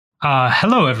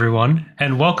Hello, everyone,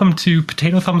 and welcome to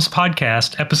Potato Thumbs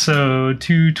Podcast, episode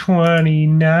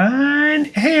 229.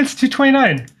 Hey, it's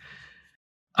 229.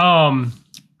 Um,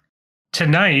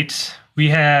 Tonight we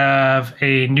have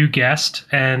a new guest,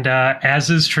 and as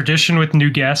is tradition with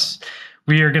new guests,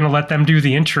 we are going to let them do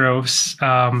the intros.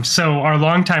 So our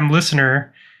longtime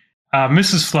listener,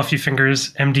 Mrs. Fluffy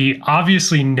Fingers, MD,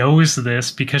 obviously knows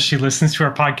this because she listens to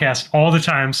our podcast all the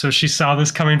time. So she saw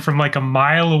this coming from like a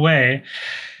mile away.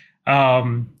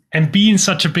 And being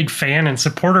such a big fan and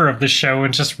supporter of the show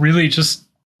and just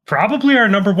probably our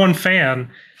number one fan,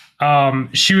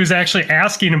 she was actually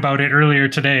asking about it earlier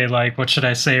today, like, what should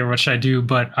I say or what should I do?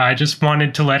 But I just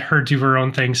wanted to let her do her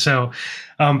own thing. So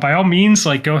by all means,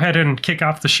 like, go ahead and kick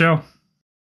off the show.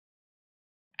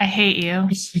 I hate you.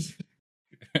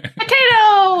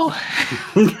 Potato!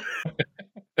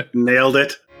 Nailed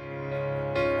it.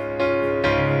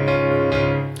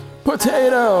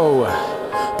 Potato!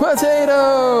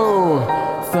 Potato!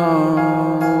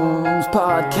 Thumbs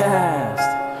Podcast.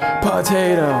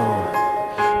 Potato!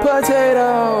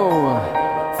 Potato!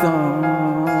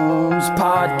 Thumbs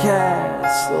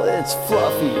Podcast. It's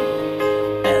Fluffy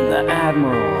and the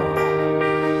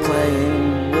Admiral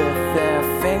playing with their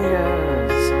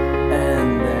fingers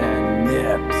and their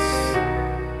nips.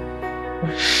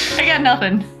 I got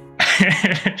nothing.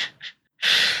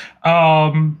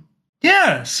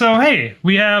 Yeah, so hey,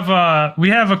 we have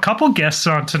a couple guests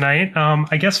on tonight.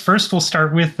 I guess first we'll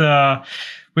start with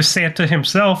Santa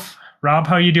himself. Rob,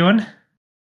 how you doing?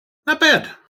 Not bad.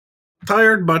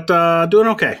 Tired, but doing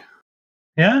okay.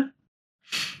 Yeah?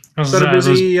 Been a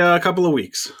busy couple of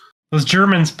weeks. Those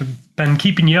Germans been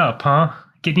keeping you up, huh?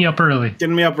 Getting you up early.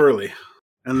 Getting me up early.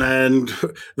 And then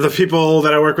the people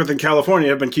that I work with in California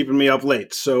have been keeping me up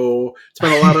late. So it's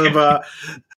been a lot of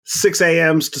 6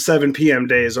 a.m.s to 7 p.m.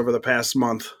 days over the past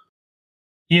month.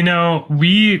 You know,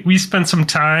 we spent some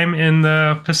time in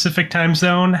the Pacific time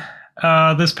zone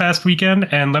this past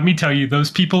weekend, and let me tell you, those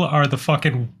people are the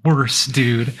fucking worst,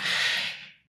 dude.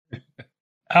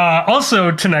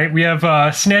 Also, tonight we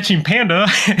have Snatching Panda.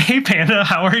 Hey, Panda,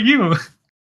 how are you?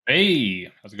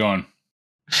 Hey, how's it going?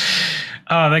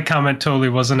 That comment totally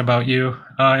wasn't about you.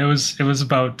 It was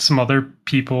about some other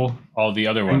people. All the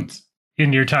other ones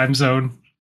in your time zone.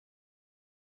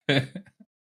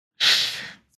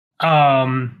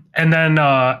 And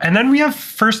then we have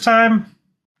first time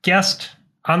guest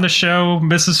on the show,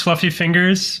 Mrs. Fluffy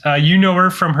Fingers. You know her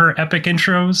from her epic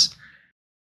intros.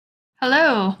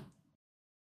 Hello.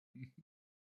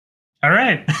 All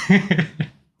right.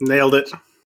 Nailed it.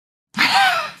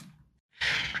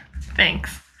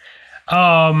 Thanks.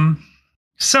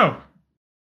 So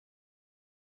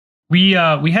we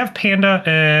have Panda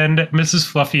and Mrs.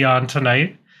 Fluffy on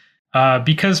tonight.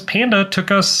 Because Panda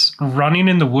took us running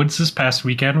in the woods this past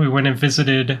weekend. We went and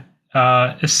visited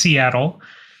Seattle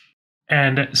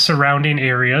and surrounding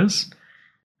areas.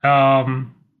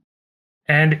 And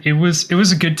it was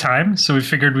a good time. So we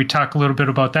figured we'd talk a little bit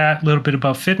about that, a little bit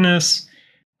about fitness.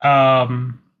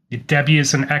 Debbie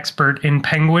is an expert in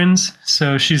penguins,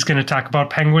 so she's going to talk about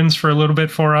penguins for a little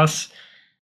bit for us.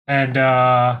 And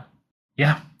yeah,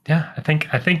 I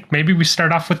think maybe we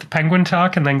start off with the penguin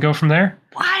talk and then go from there.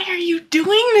 Why are you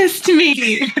doing this to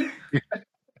me?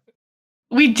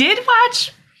 We did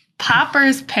watch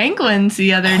Popper's Penguins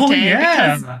the other day.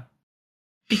 Yeah.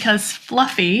 Because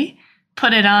Fluffy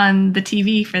put it on the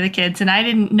TV for the kids, and I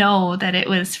didn't know that it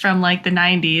was from like the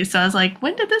 90s. So I was like,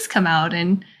 when did this come out?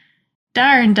 And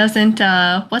darn, doesn't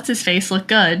what's his face look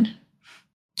good?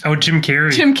 Oh, Jim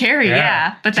Carrey. Jim Carrey,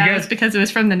 yeah. But that was because it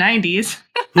was from the 90s.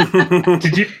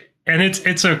 Did you? And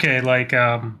it's okay. Like,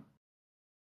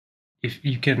 if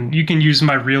you can use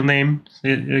my real name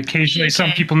occasionally. Okay.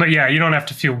 Some people know. Yeah, you don't have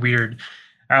to feel weird.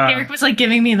 Eric was like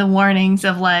giving me the warnings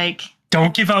of like,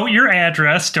 don't give out your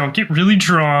address. Don't get really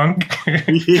drunk.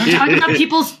 Don't talk about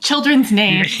people's children's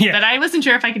names. Yeah. But I wasn't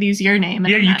sure if I could use your name.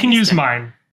 Yeah, you can use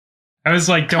mine. I was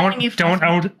like, don't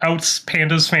out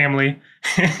Panda's family.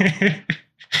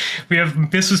 We have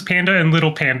Mrs. Panda and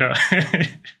Little Panda.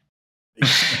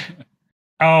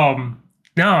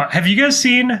 No, have you guys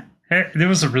seen? It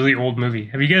was a really old movie.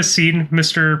 Have you guys seen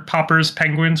Mr. Popper's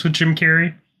Penguins with Jim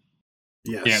Carrey?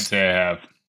 Yes. Can't say I have.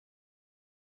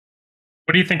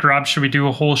 What do you think, Rob? Should we do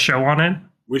a whole show on it?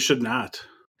 We should not.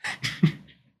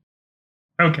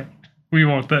 Okay, we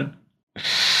won't then.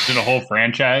 Is it a whole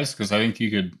franchise? Because I think you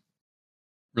could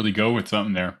really go with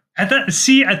something there.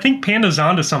 I think Panda's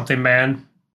onto something, man.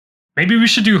 Maybe we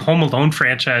should do Home Alone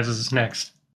franchises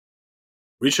next.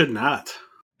 We should not.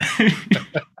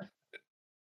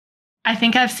 I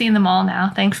think I've seen them all now,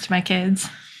 thanks to my kids.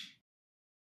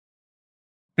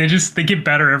 They get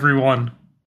better every one.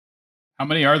 How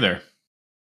many are there?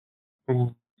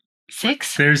 Ooh,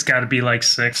 6? there's got to be like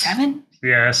 6. 7?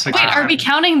 Yeah, 6. Wait, are we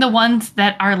counting the ones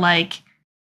that are like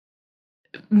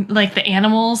the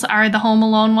animals are the Home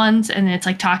Alone ones and it's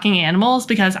like talking animals?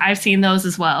 Because I've seen those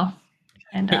as well.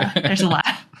 And there's a lot.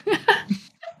 I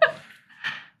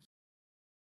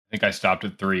think I stopped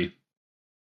at 3.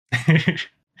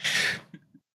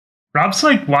 Rob's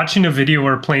like watching a video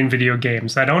or playing video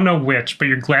games. I don't know which, but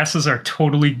your glasses are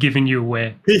totally giving you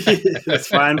away. That's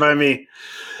fine by me.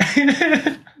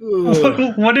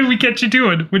 What did we get you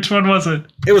doing? Which one was it?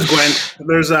 It was Gwent.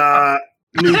 There's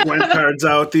new Gwent cards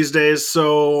out these days,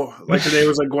 so like today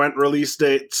was a Gwent release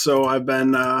date, so I've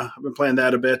been playing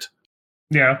that a bit.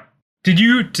 Yeah. Did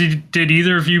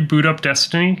either of you boot up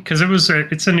Destiny? Because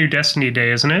it's a new Destiny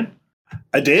day, isn't it?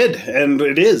 I did, and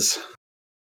it is.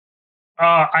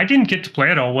 I didn't get to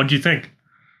play it all. What do you think?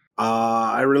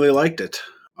 I really liked it.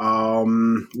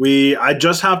 I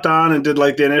just hopped on and did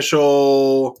like the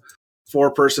initial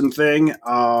 4-person thing,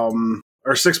 or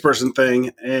 6-person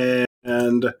thing,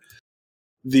 and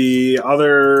the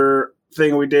other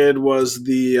thing we did was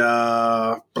the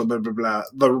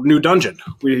the new dungeon.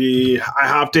 I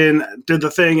hopped in, did the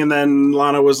thing, and then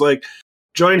Lana was like,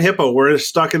 "Join Hippo. We're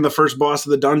stuck in the first boss of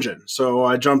the dungeon." So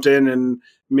I jumped in, and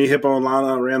me, Hippo, and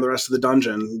Lana ran the rest of the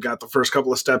dungeon. Got the first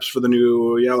couple of steps for the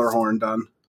new Yellerhorn done.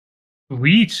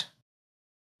 Sweet.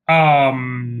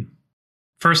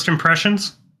 First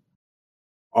impressions?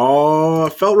 Oh,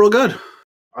 it felt real good.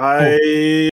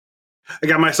 I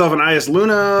got myself an IS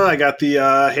Luna. I got the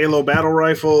Halo battle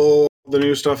rifle, the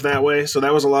new stuff that way. So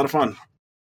that was a lot of fun.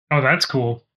 Oh, that's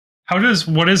cool. What is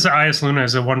the IS Luna?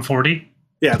 Is it 140?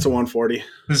 Yeah, it's a 140.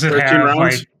 Does it 13 have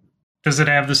rounds? Does it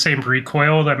have the same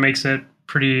recoil that makes it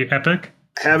pretty epic?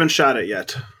 Haven't shot it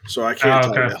yet, so I can't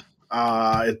tell okay.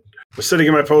 you. It was sitting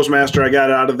in my Postmaster. I got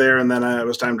it out of there, and then it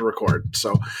was time to record.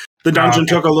 So the dungeon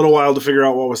took a little while to figure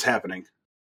out what was happening.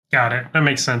 Got it. That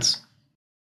makes sense.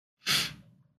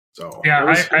 So yeah, it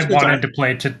was I good wanted time. to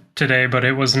play today, but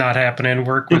it was not happening.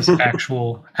 Work was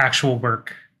actual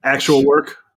work. Actual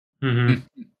work. Mm-hmm.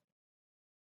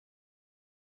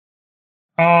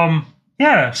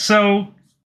 Yeah. So,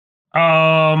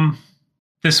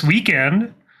 this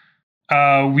weekend,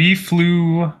 we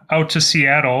flew out to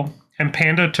Seattle, and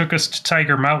Panda took us to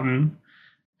Tiger Mountain,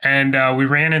 and we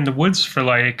ran in the woods for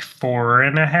like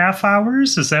 4.5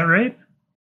 hours. Is that right?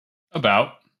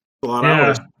 About. A lot of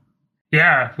hours.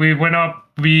 Yeah, we went up.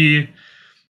 We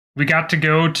got to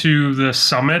go to the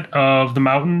summit of the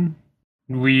mountain.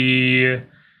 We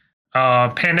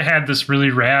Panda had this really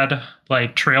rad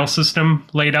like trail system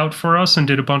laid out for us and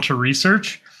did a bunch of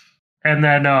research. And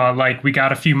then like we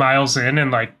got a few miles in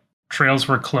and like trails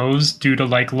were closed due to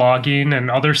like logging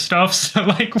and other stuff. So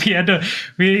like we had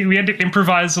to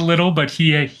improvise a little, but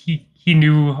he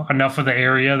knew enough of the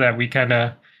area that we kind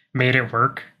of made it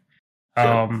work.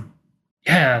 Sure.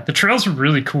 Yeah, the trails were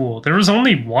really cool. There was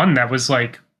only one that was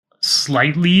like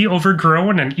slightly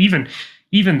overgrown, and even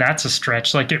that's a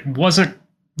stretch. Like it wasn't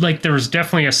like there was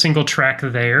definitely a single track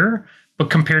there,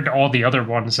 but compared to all the other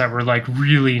ones that were like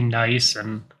really nice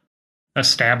and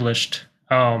established,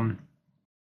 it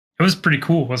was pretty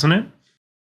cool, wasn't it?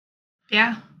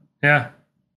 Yeah. Yeah.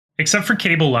 Except for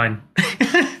Cable Line.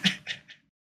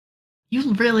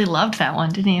 You really loved that one,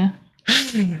 didn't you?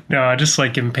 No, I just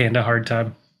like giving Panda a hard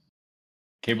time.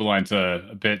 Cable line's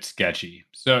a bit sketchy.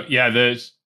 So yeah,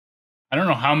 I don't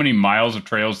know how many miles of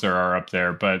trails there are up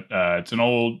there, but it's a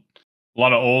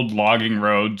lot of old logging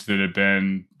roads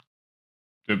that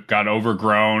got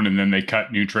overgrown, and then they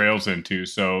cut new trails into.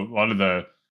 So a lot of the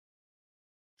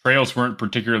trails weren't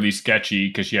particularly sketchy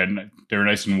because they were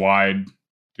nice and wide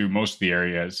through most of the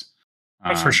areas.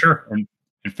 For sure. And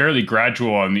fairly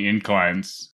gradual on the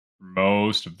inclines for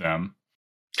most of them.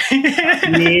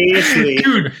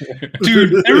 dude,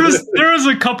 there was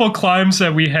a couple climbs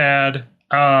that we had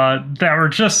that were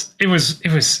just it was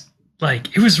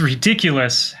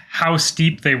ridiculous how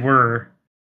steep they were.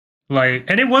 Like,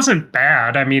 and it wasn't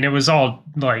bad. I mean, it was all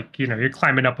like, you're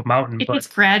climbing up a mountain. It but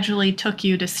just gradually took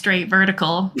you to straight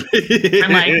vertical for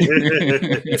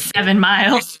like 7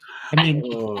 miles. I mean,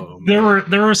 there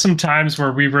were some times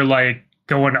where we were like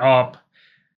going up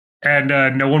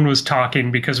and no one was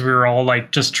talking because we were all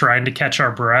like just trying to catch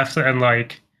our breath and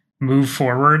like move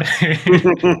forward.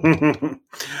 I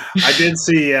did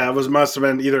see, it must have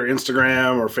been either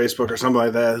Instagram or Facebook or something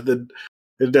like that.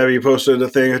 Debbie posted a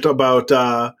thing about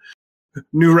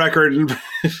new record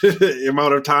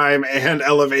amount of time and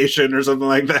elevation or something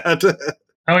like that.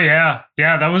 Oh yeah.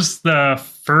 Yeah, that was the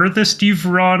furthest you've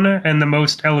run and the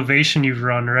most elevation you've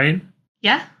run, right?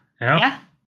 Yeah. Yeah. Yeah.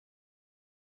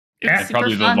 And It's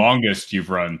probably super fun. the longest you've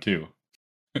run too.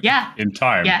 Yeah. in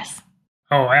time. Yes.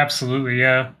 Oh, absolutely,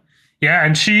 yeah. Yeah,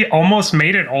 and she almost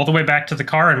made it all the way back to the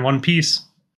car in one piece.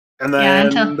 And Yeah, then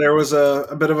until- there was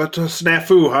a bit of a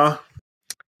snafu, huh?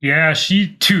 Yeah,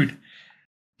 dude,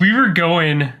 we were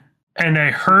going and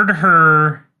I heard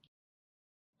her,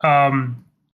 I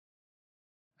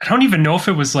don't even know if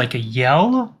it was like a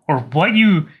yell or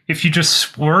if you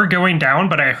just were going down,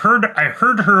 but I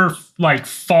heard her like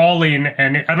falling,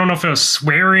 and I don't know if it was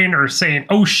swearing or saying,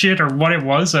 oh shit, or what it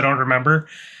was. I don't remember.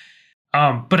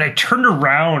 But I turned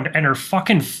around and her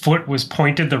fucking foot was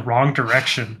pointed the wrong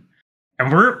direction.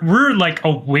 And we're like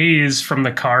a ways from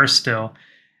the car still.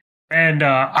 And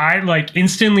I like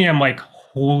instantly I'm like,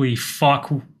 holy fuck,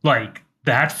 like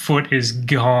that foot is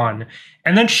gone.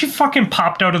 And then she fucking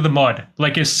popped out of the mud.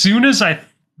 Like as soon as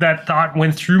that thought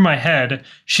went through my head,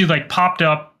 she like popped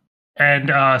up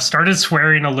and started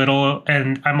swearing a little.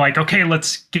 And I'm like, okay,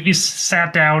 let's get you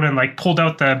sat down, and like pulled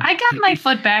out the. I got my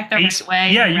foot back the right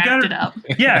way. Yeah, and you wrapped got it up.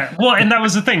 Yeah, well, and that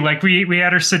was the thing. Like we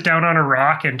had her sit down on a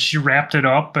rock, and she wrapped it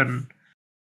up, and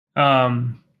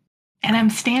And I'm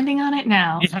standing on it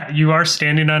now. yeah, you are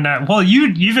standing on that. Well, you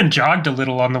even jogged a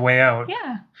little on the way out.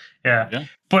 Yeah.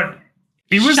 But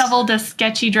it was Shoveled a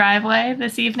sketchy driveway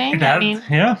this evening.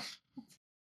 yeah.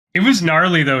 It was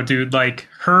gnarly though, dude. Like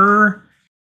her,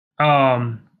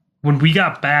 when we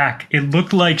got back, it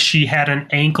looked like she had an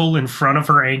ankle in front of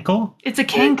her ankle. It's a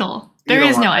cankle. You There don't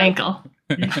is no want that.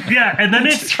 ankle. Yeah, and then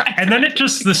Just right it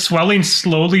just the swelling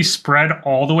slowly spread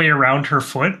all the way around her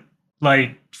foot,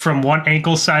 like from one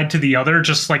ankle side to the other,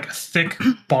 just like a thick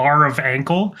bar of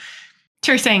ankle.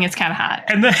 You're saying it's kind of hot.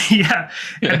 And then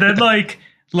and then like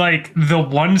the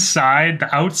one side,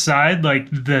 the outside, like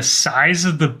the size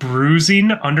of the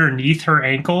bruising underneath her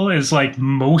ankle is like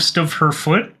most of her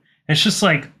foot. And it's just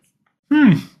like,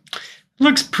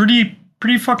 looks pretty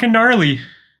fucking gnarly.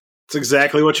 It's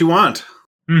exactly what you want.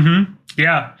 Mm-hmm.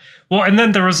 Yeah. Well, and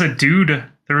then there was a dude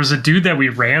that we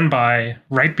ran by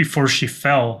right before she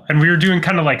fell, and we were doing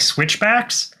kind of like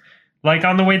switchbacks, like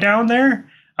on the way down there.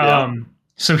 Yeah.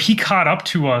 So he caught up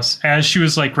to us as she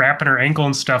was like wrapping her ankle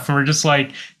and stuff, and we're just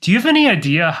like, do you have any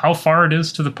idea how far it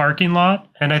is to the parking lot?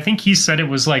 And I think he said it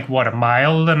was like, what, 1.5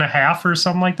 miles or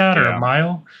something like that, or Yeah. a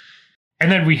mile.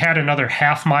 And then we had another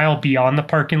 0.5 mile beyond the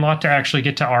parking lot to actually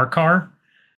get to our car.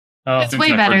 It's Since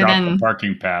way I better forgot than- the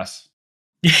parking pass.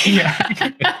 Yeah.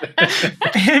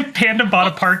 Panda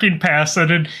bought a parking pass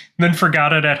and then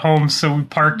forgot it at home, so we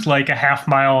parked like a 0.5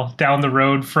 mile down the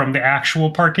road from the actual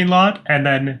parking lot and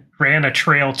then ran a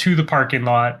trail to the parking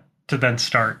lot to then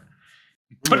start.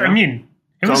 But Yeah. I mean,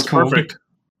 it was Sounds cool. perfect.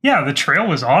 Yeah, the trail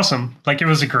was awesome. Like it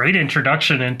was a great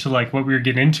introduction into like what we were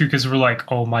getting into, because we're like,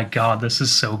 oh my god, this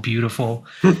is so beautiful.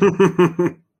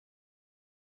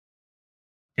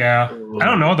 Yeah. I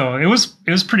don't know though. It was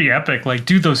pretty epic. Like,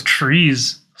 dude, those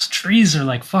trees are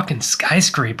like fucking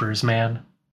skyscrapers, man.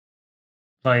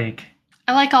 Like,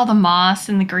 I like all the moss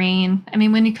and the green. I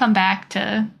mean, when you come back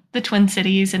to the Twin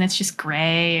Cities and it's just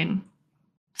gray and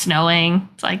snowing,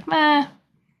 it's like, meh.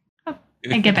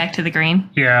 I get back to the green.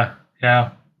 yeah.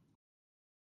 Yeah,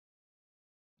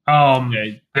 Yeah.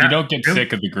 you don't get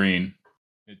sick of the green.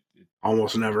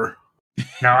 Almost never.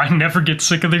 No, I never get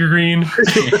sick of the green.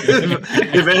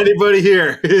 If anybody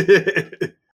here.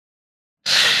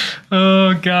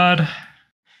 Oh god.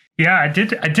 Yeah, I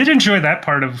did enjoy that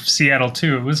part of Seattle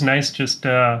too. It was nice just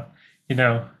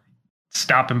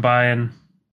stopping by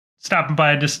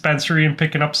a dispensary and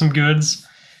picking up some goods.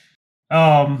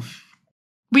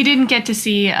 We didn't get to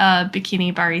see a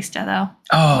bikini barista though.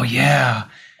 Oh yeah.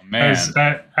 Oh, man.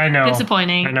 I know.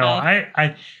 Disappointing. I know.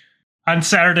 I on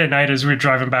Saturday night as we were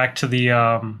driving back to the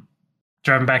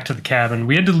cabin,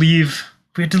 we had to leave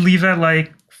at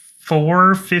like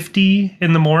 4:50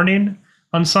 in the morning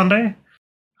on Sunday.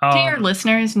 Do your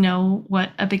listeners know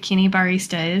what a bikini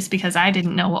barista is? Because I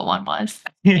didn't know what one was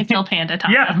until Panda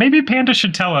taught Yeah, us. maybe Panda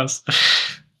should tell us.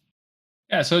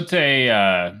 Yeah, so it's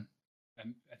I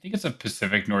think it's a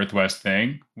Pacific Northwest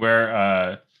thing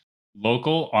where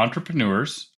local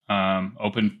entrepreneurs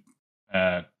open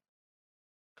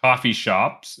coffee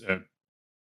shops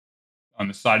on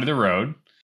the side of the road,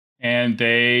 and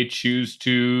they choose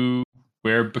to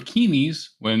wear bikinis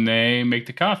when they make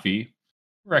the coffee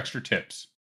for extra tips.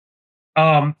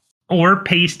 Or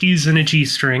pasties and a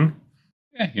G-string.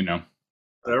 Yeah,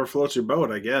 Whatever floats your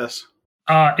boat, I guess.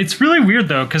 It's really weird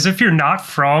though, because if you're not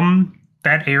from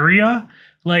that area,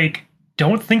 like,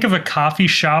 don't think of a coffee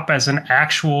shop as an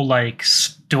actual like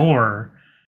store,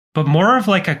 but more of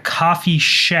like a coffee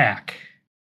shack.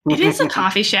 It is a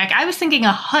coffee shack. I was thinking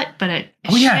a hut, but a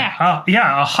Oh shack.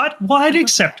 yeah, a hut. Well, I'd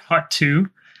accept hut too.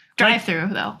 Drive through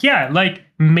though. Yeah, like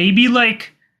maybe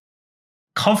like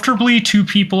comfortably 2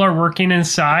 people are working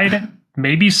inside.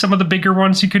 Maybe some of the bigger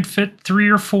ones you could fit 3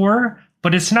 or 4,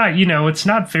 but it's not, it's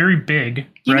not very big,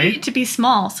 You right? need it to be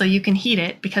small so you can heat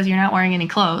it because you're not wearing any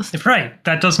clothes. Right.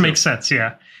 That does make sense,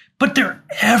 yeah. But they're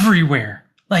everywhere.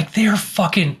 Like, they're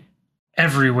fucking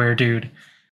everywhere, dude.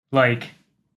 Like,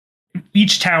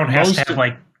 each town has to have,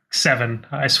 like, 7,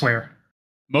 I swear.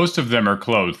 Most of them are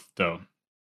clothed, though.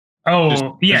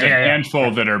 Oh, There's a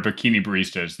handful that are bikini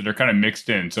baristas that are kind of mixed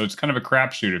in. So it's kind of a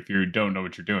crapshoot if you don't know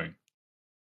what you're doing.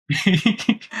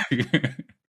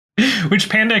 Which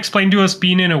Panda explained to us,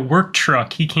 being in a work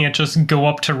truck, he can't just go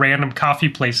up to random coffee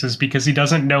places because he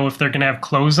doesn't know if they're going to have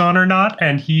clothes on or not,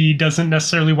 and he doesn't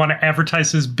necessarily want to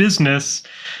advertise his business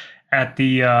at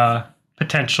the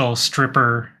potential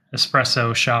stripper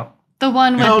espresso shop. The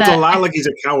one with Sounds the a lot like he's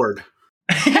a coward.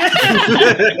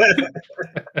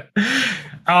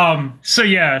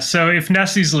 So if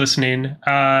Nessie's listening,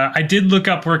 I did look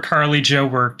up where Carly Joe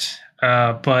worked,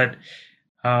 but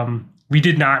we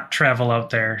did not travel out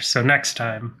there. So next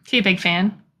time. Is he a big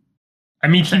fan? I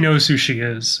mean, he knows who she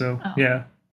is. So yeah.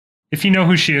 If you know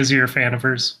who she is, you're a fan of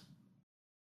hers.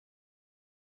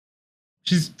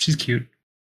 She's cute.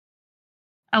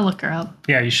 I'll look her up.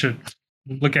 Yeah, you should.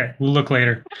 We'll look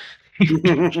later.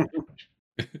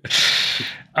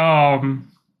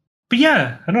 But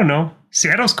yeah, I don't know.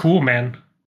 Seattle's cool, man.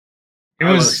 I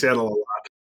like Seattle a lot.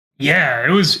 Yeah,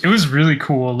 it was really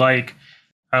cool. Like,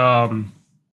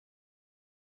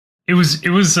 it was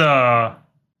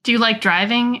Do you like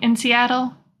driving in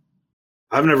Seattle?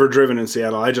 I've never driven in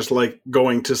Seattle. I just like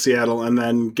going to Seattle and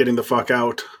then getting the fuck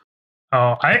out.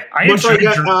 Oh, I Much enjoy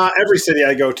like every city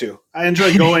I go to. I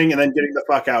enjoy going and then getting the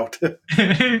fuck out.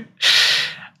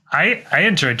 I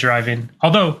enjoy driving.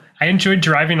 Although I enjoyed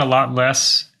driving a lot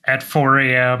less at 4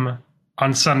 a.m.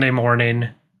 on Sunday morning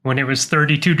when it was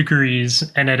 32 degrees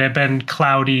and it had been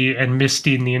cloudy and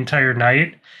misty the entire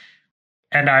night.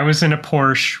 And I was in a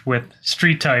Porsche with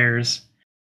street tires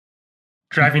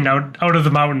driving out of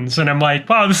the mountains. And I'm like,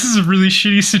 wow, this is a really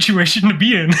shitty situation to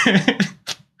be in.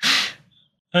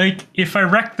 Like, if I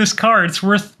wreck this car, it's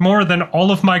worth more than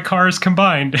all of my cars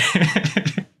combined.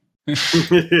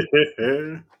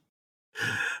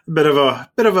 Bit of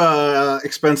a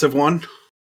expensive one.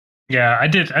 Yeah, I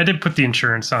did put the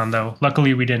insurance on, though.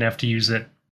 Luckily, we didn't have to use it.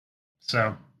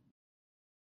 So.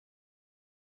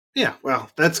 Yeah, well,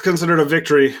 that's considered a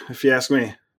victory, if you ask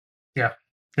me. Yeah.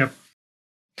 Yep.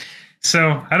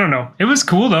 So, I don't know. It was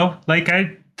cool, though. Like,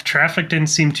 the traffic didn't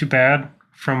seem too bad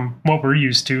from what we're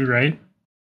used to, right?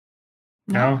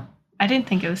 No? I didn't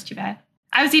think it was too bad.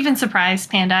 I was even surprised,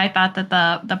 Panda. I thought that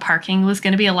the parking was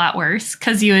going to be a lot worse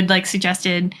because you had like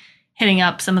suggested hitting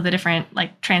up some of the different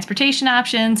like transportation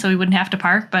options so we wouldn't have to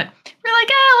park. But we're like,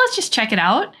 let's just check it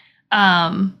out.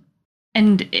 I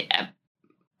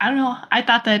don't know. I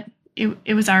thought that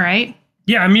it was all right.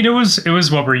 Yeah, I mean, it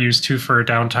was what we're used to for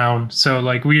downtown. So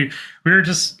like we were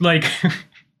just like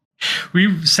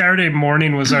Saturday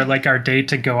morning was our day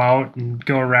to go out and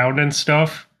go around and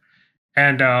stuff.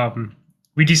 And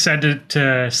we decided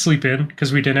to sleep in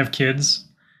because we didn't have kids.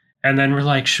 And then we're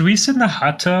like, should we sit in the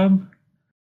hot tub?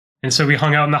 And so we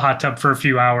hung out in the hot tub for a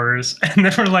few hours. And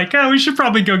then we're like, we should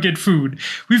probably go get food.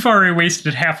 We've already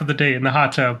wasted half of the day in the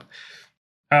hot tub.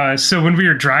 So when we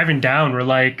were driving down, we're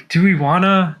like, do we want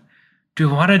to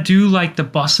do like the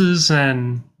buses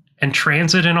and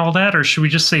transit and all that? Or should we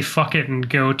just say fuck it and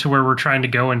go to where we're trying to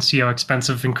go and see how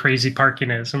expensive and crazy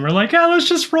parking is? And we're like, let's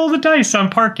just roll the dice on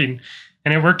parking.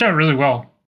 And it worked out really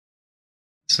well.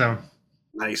 So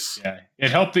nice. Yeah, it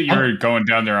helped that you're going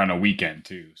down there on a weekend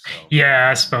too. So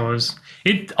yeah, I suppose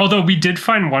although we did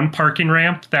find one parking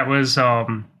ramp that was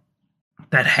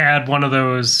that had one of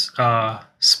those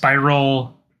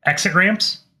spiral exit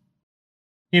ramps,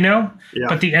 Yeah.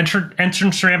 But the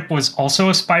entrance ramp was also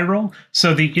a spiral.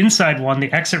 So the inside one,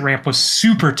 the exit ramp, was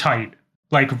super tight,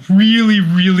 like really,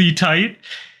 really tight.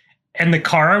 And the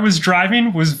car I was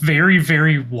driving was very,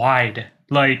 very wide.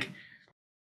 Like,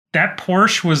 that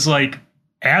Porsche was like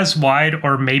as wide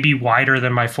or maybe wider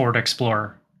than my Ford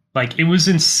Explorer. Like, it was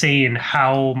insane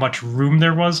how much room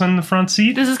there was on the front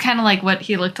seat. This is kind of like what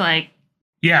he looked like.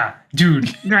 Yeah,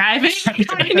 dude. Driving.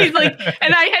 And he's like,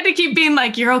 and I had to keep being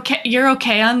like, you're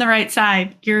okay on the right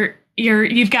side.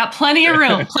 You've got plenty of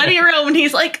room. And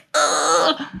he's like,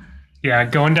 ugh. Yeah,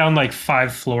 going down like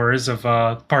 5 floors of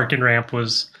parking ramp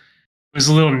was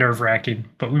a little nerve-wracking,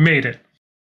 but we made it.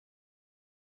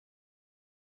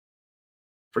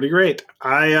 Pretty great.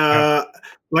 Like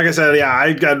I said,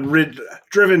 I got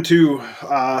driven to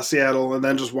Seattle and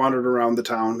then just wandered around the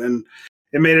town, and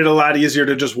it made it a lot easier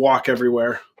to just walk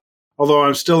everywhere. Although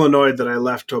I'm still annoyed that I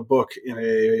left a book in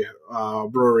a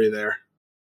brewery there.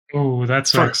 Oh, that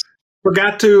sucks.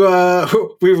 Forgot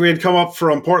to. We had come up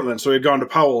from Portland, so we had gone to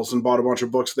Powell's and bought a bunch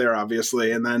of books there,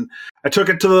 obviously, and then I took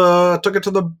it to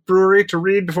the brewery to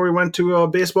read before we went to a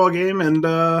baseball game, and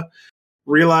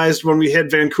realized when we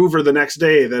hit Vancouver the next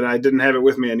day that I didn't have it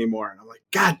with me anymore. And I'm like,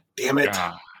 God damn it!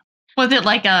 Was it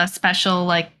like a special,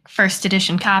 like first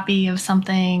edition copy of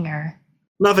something, or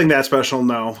Nothing that special?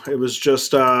 No, it was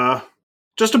just a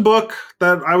book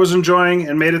that I was enjoying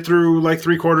and made it through like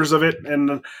 3/4 of it,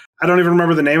 and I don't even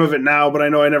remember the name of it now, but I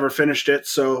know I never finished it.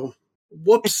 So,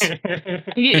 whoops.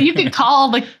 you could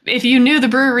call, like, if you knew the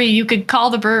brewery, you could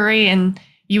call the brewery and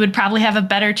you would probably have a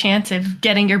better chance of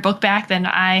getting your book back than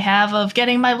I have of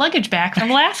getting my luggage back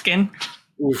from Alaskan,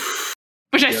 Oof,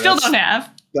 which I still don't have.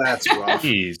 that's rough.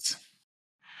 Jeez.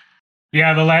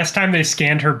 Yeah, the last time they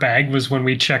scanned her bag was when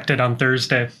we checked it on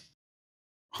Thursday.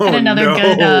 Had Oh, another no.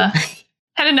 good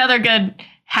had another good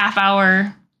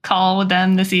half-hour call with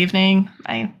them this evening.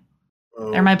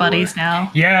 They're my buddies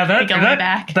now. Yeah, They go way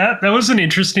back. that was an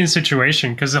interesting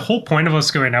situation because the whole point of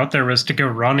us going out there was to go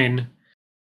running.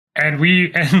 And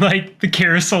like the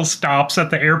carousel stops at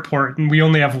the airport and we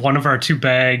only have one of our 2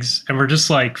 bags and we're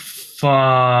just like,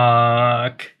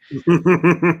 fuck.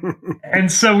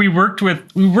 And so we worked with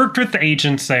the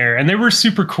agents there and they were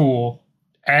super cool.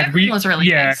 And Everyone was really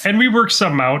nice. and we worked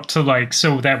something out to like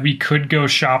so that we could go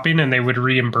shopping and they would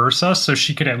reimburse us so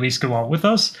she could at least go out with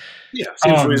us. Yeah,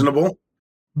 seems reasonable.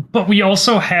 But we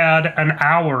also had an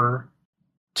hour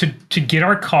to get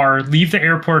our car, leave the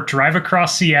airport, drive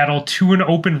across Seattle to an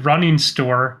open running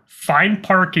store, find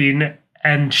parking,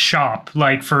 and shop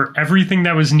like for everything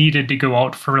that was needed to go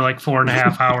out for like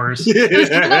 4.5 hours. It was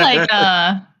kind of like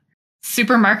a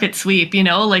supermarket sweep, you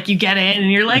know, like you get in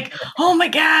and you're like, oh my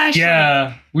gosh.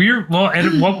 Yeah,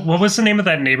 and what was the name of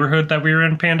that neighborhood that we were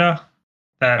in, Panda?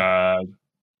 That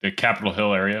The Capitol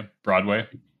Hill area, Broadway.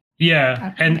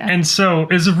 yeah, and so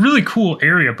it's a really cool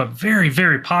area, but very,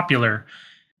 very popular.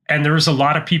 And there was a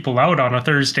lot of people out on a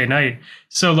Thursday night.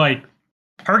 So like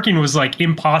parking was like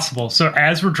impossible. So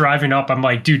as we're driving up, I'm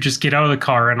like, dude, just get out of the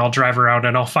car and I'll drive around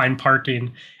and I'll find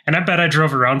parking. And I bet I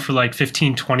drove around for like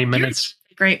 15, 20 minutes.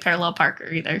 You're a great parallel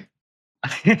parker either.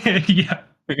 Yeah.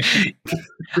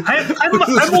 I'm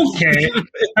okay.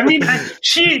 I mean,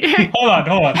 hold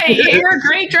on. Hey, you're a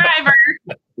great driver.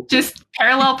 Just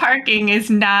parallel parking is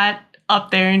not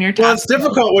up there in your top. Well, it's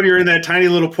difficult when you're in that tiny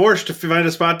little Porsche to find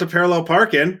a spot to parallel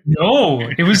park in. No,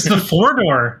 it was the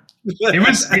 4-door.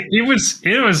 It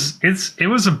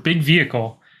was a big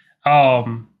vehicle.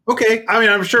 Okay, I mean,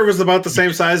 I'm sure it was about the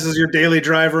same size as your daily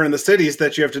driver in the cities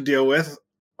that you have to deal with.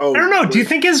 Oh, I don't know. Do you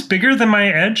think it's bigger than my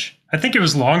Edge? I think it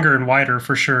was longer and wider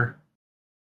for sure.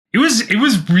 It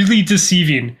was really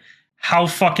deceiving how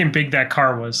fucking big that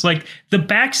car was. Like the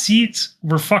back seats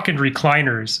were fucking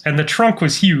recliners and the trunk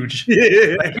was huge.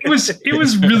 Like, it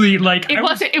was really like It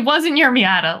wasn't your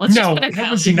Miata. Let's just put it I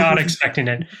down. was not expecting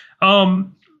it.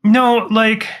 No,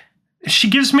 like she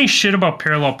gives me shit about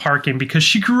parallel parking because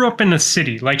she grew up in a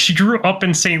city. Like she grew up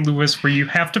in St. Louis where you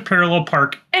have to parallel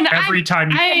park every time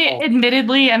you I go.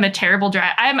 admittedly am a terrible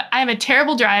driver. I'm a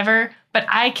terrible driver, but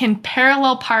I can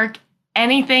parallel park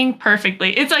anything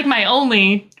perfectly. It's like my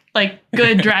only like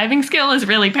good driving skill is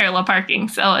really parallel parking.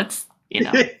 So it's, you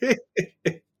know.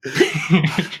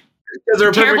 Is there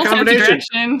a Terrible perfect sense of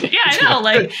combination? direction. Yeah, I know.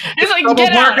 Like it's like Double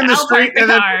get park out, in the I'll park street the and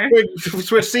then car. quick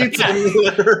switch seats Yeah. and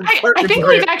let her park I think for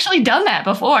we've you. actually done that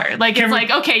before. Like it's like,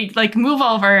 okay, like move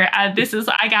over. I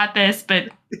got this, but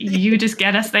you just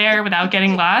get us there without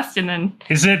getting lost, and then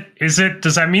Is it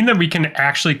does that mean that we can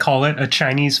actually call it a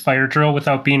Chinese fire drill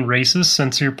without being racist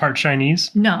since you're part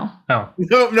Chinese? no. Oh.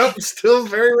 Nope, still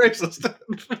very racist.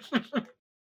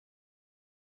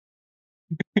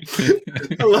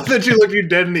 I love that you looked you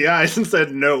dead in the eyes and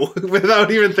said no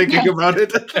without even thinking about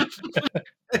it.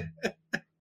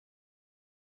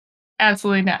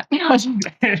 Absolutely not.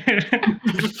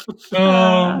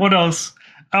 What else?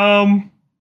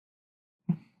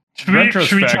 Should we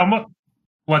Retrospect. tell them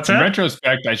what's In that?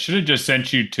 retrospect, I should have just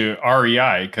sent you to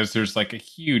REI because there's like a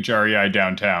huge REI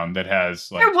downtown that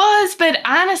has like There was, but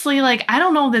honestly, like I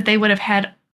don't know that they would have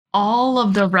had all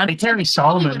of the running. They carry They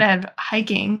Solomon. would have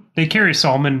hiking. They carry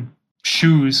Solomon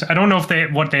shoes. I don't know if they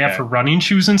have Yeah. for running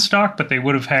shoes in stock, but they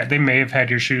may have had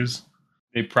your shoes.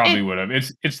 they probably would have.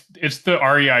 It's the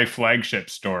REI flagship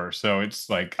store, so it's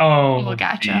like Oh,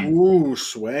 gotcha. Ooh,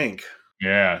 swank.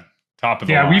 yeah, top of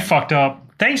the Yeah, line. we fucked up.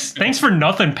 Thanks for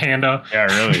nothing, Panda. Yeah,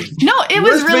 really. No, it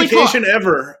was Worst really cool. vacation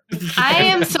ever. I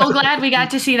am so glad we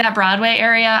got to see that Broadway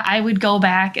area. I would go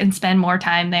back and spend more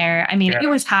time there. I mean, Yeah. it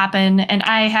was hopping, and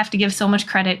I have to give so much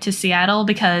credit to Seattle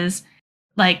because,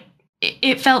 like,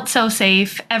 it felt so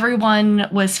safe. Everyone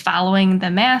was following the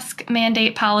mask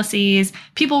mandate policies.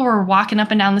 People were walking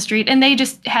up and down the street and they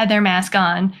just had their mask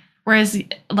on. Whereas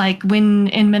like when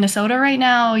in Minnesota right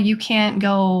now, you can't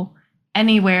go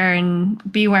anywhere and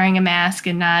be wearing a mask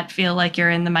and not feel like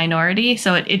you're in the minority.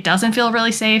 So it doesn't feel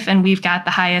really safe. And we've got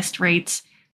the highest rates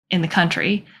in the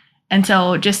country. And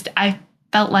so just, I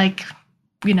felt like,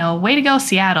 way to go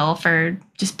Seattle for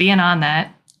just being on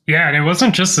that. Yeah, and it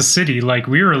wasn't just the city. Like,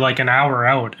 we were like an hour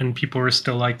out and people were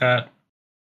still like that.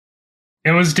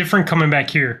 It was different coming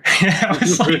back here. I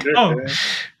was like,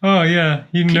 oh yeah,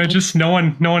 just no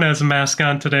one has a mask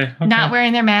on today. Okay. Not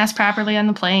wearing their mask properly on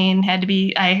the plane had to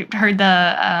be. I heard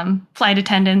the flight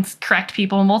attendants correct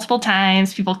people multiple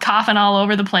times. People coughing all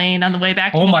over the plane on the way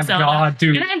back. Oh to my Minnesota. God,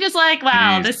 dude! And I'm just like,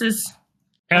 wow, Jeez. this is.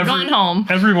 I'm going home.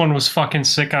 Everyone was fucking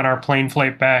sick on our plane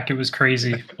flight back. It was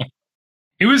crazy.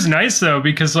 It was nice though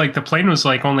because like the plane was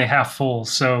like only half full,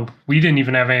 so we didn't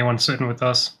even have anyone sitting with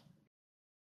us.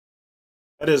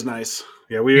 That is nice.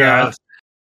 Yeah,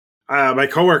 my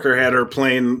coworker had her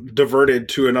plane diverted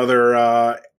to another,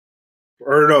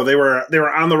 they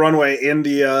were on the runway in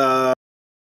the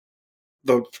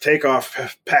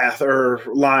takeoff path or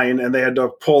line, and they had to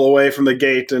pull away from the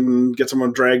gate and get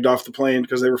someone dragged off the plane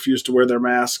because they refused to wear their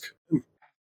mask.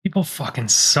 People fucking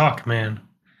suck, man.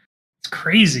 It's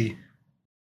crazy.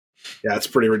 Yeah, it's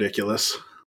pretty ridiculous.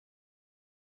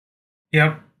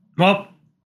 Yep. Well,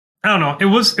 I don't know. It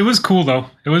was cool though.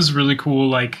 It was really cool.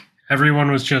 Like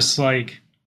everyone was just like,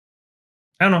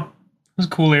 I don't know. It was a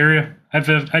cool area. I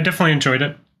definitely enjoyed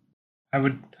it.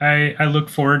 I look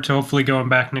forward to hopefully going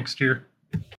back next year.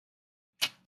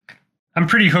 I'm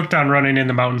pretty hooked on running in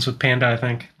the mountains with Panda, I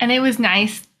think. And it was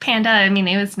nice, Panda. I mean,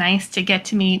 it was nice to get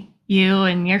to meet you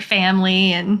and your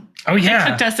family, and they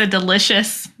cooked us a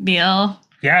delicious meal.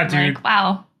 Yeah, dude. Like,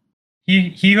 wow.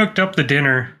 He hooked up the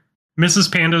dinner.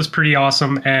 Mrs. Panda is pretty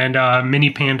awesome, and Mini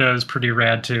Panda is pretty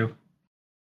rad too.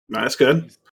 That's good.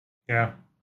 Yeah.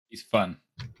 He's fun.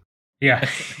 Yeah.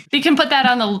 You can put that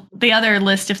on the other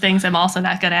list of things I'm also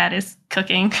not good at is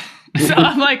cooking. So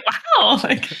I'm like, wow,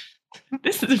 like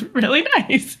this is really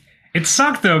nice. It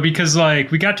sucked though because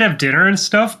like we got to have dinner and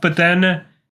stuff, but then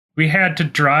we had to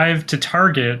drive to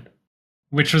Target,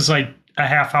 which was like a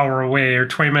half hour away or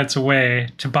 20 minutes away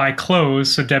to buy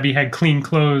clothes. So Debbie had clean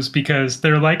clothes because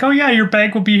they're like, oh yeah, your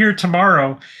bag will be here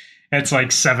tomorrow. And it's like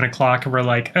 7:00 and we're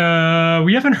like,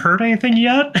 we haven't heard anything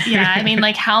yet. Yeah. I mean,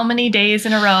 like how many days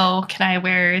in a row can I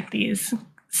wear these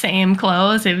same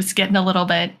clothes? It was getting a little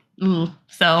bit,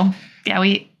 So yeah,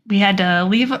 we had to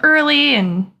leave early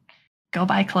and go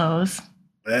buy clothes.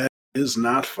 That is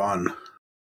not fun.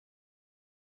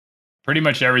 Pretty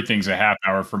much everything's a half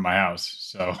hour from my house.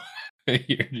 So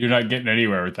you're not getting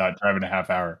anywhere without driving a half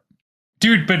hour.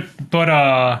 Dude,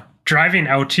 but driving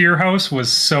out to your house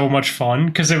was so much fun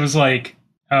because it was like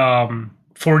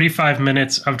 45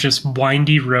 minutes of just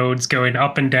windy roads going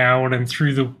up and down and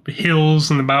through the hills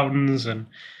and the mountains, and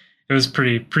it was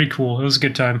pretty cool. It was a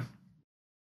good time.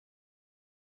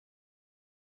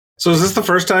 So is this the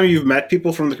first time you've met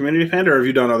people from the community Panda, or have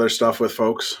you done other stuff with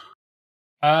folks?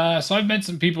 So I've met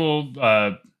some people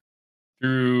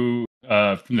through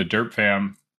from the Derp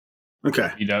Fam. Okay.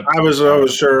 Meetup. I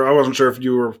wasn't sure if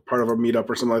you were part of a meetup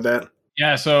or something like that.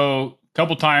 Yeah, so a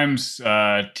couple times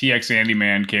TX Andy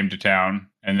Man came to town,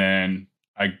 and then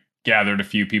I gathered a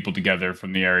few people together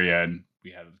from the area, and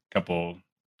we had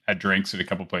drinks at a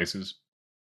couple places.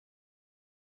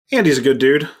 Andy's a good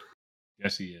dude.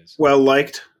 Yes, he is. Well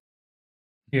liked.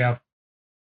 Yeah.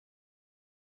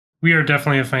 We are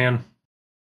definitely a fan.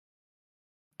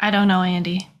 I don't know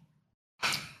Andy.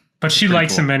 But she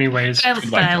likes him anyways.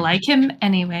 But I like him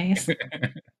anyways.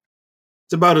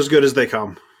 It's about as good as they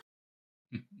come.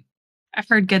 I've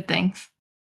heard good things.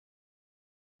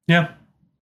 Yeah.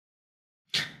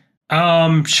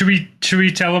 Should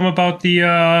we tell them about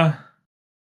the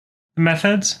meth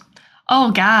heads?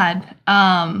 Oh God.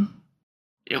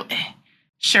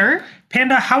 Sure.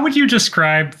 Panda, how would you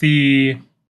describe the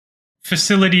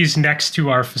facilities next to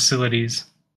our facilities?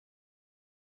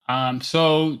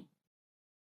 So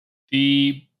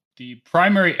the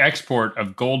primary export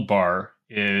of Gold Bar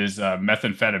is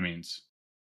methamphetamines.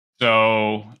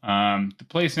 So the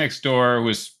place next door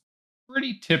was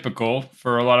pretty typical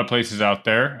for a lot of places out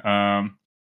there.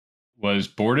 Was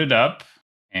boarded up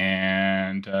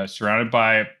and surrounded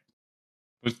by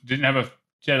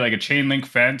had like a chain link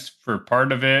fence for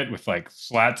part of it with like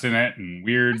slats in it and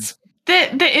weird.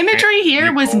 The imagery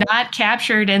here was not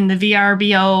captured in the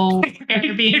VRBO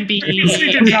Airbnb.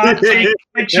 We did not take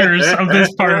pictures of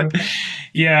this part.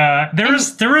 Yeah, there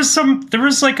was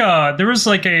like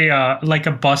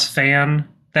a bus van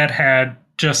that had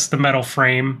just the metal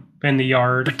frame in the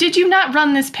yard. But did you not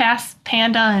run this past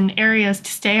Panda and areas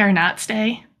to stay or not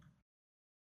stay?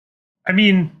 I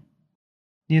mean,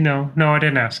 no, I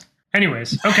didn't ask.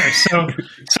 Anyways, okay, so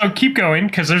keep going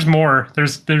because there's more.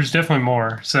 There's definitely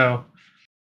more. So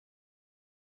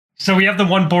we have the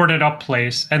one boarded up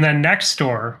place, and then next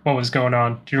door, what was going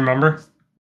on? Do you remember?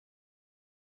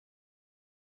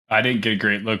 I didn't get a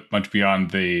great look much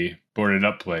beyond the boarded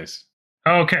up place.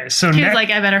 Okay, so He was like,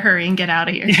 I better hurry and get out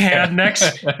of here. yeah,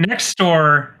 next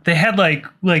door, they had like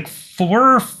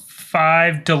 4 or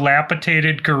 5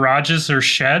 dilapidated garages or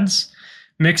sheds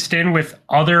mixed in with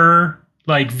other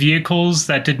like vehicles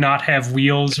that did not have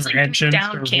wheels It's or like engines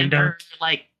down or camper, windows.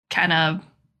 like kind of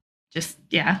just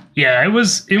Yeah, it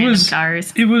was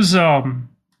cars.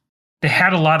 they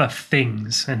had a lot of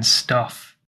things and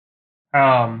stuff.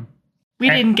 We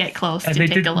didn't get close to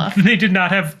take a look. They did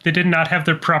not have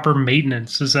their proper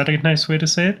maintenance. Is that a nice way to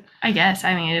say it? I guess.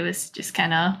 I mean, it was just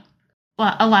kind of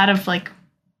a lot of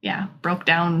broke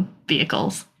down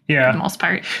vehicles for Yeah. the most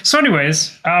part. So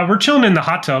anyways, we're chilling in the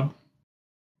hot tub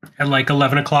at like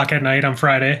 11 o'clock at night on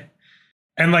Friday.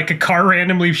 And like a car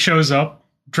randomly shows up,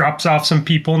 drops off some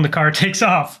people, and the car takes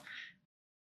off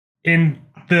in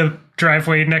the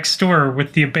driveway next door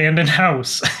with the abandoned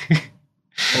house.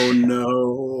 Oh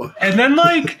no. And then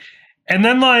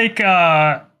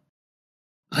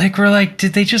we're like,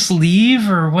 did they just leave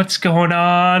or what's going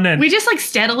on? And We just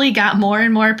steadily got more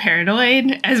and more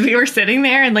paranoid as we were sitting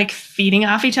there and feeding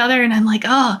off each other. And I'm like,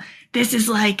 oh, this is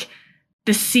like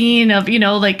the scene of,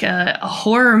 a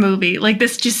horror movie. Like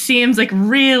this just seems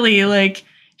really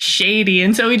shady.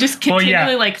 And so we just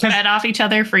continually fed off each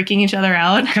other, freaking each other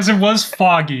out. because it was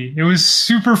foggy. It was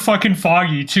super fucking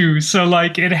foggy too. So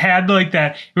it had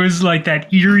that, it was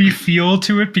that eerie feel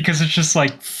to it because it's just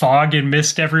fog and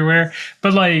mist everywhere.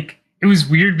 But it was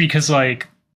weird because all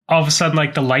of a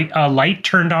sudden the light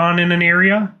turned on in an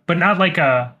area, but not like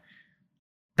a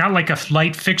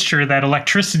light fixture that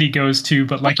electricity goes to,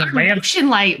 but a Our lamp. motion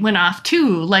light went off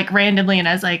too, randomly. And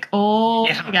I was like, oh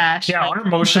my gosh. Yeah, our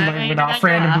motion light went off why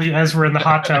randomly as we're in the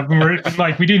hot tub. And we're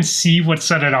we didn't see what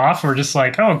set it off. We're just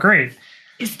like, oh, great.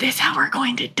 Is this how we're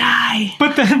going to die?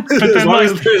 But then As long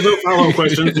as there's no follow-up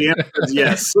questions, the answer is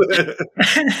yes.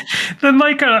 then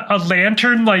a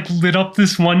lantern lit up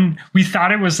this one. We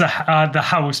thought it was the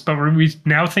house, but we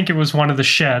now think it was one of the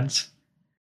sheds.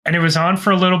 And it was on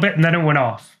for a little bit, and then it went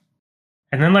off.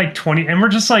 And then 20, and we're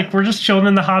just chilling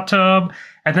in the hot tub.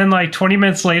 And then 20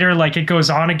 minutes later, it goes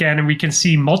on again, and we can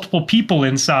see multiple people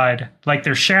inside,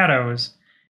 their shadows.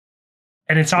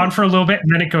 And it's on for a little bit, and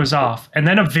then it goes off. And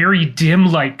then a very dim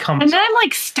light comes. And then I'm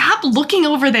like, stop looking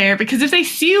over there, because if they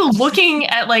see you looking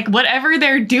at whatever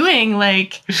they're doing,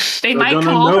 they might come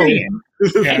over you.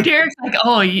 Yeah. And Derek's like,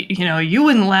 oh, you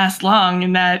wouldn't last long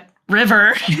in that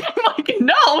river. I'm like,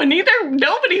 no,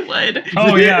 nobody would.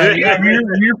 Oh yeah.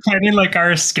 We were planning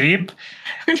our escape,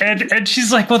 and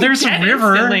she's like, well, there's a Dead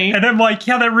river, instantly. and I'm like,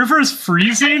 yeah, that river is I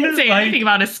freezing. didn't say anything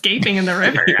about escaping in the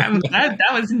river. That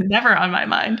was never on my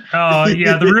mind. Oh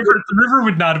yeah, the river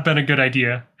would not have been a good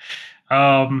idea,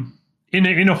 in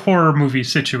a horror movie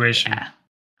situation. Yeah.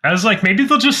 I was like, maybe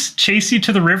they'll just chase you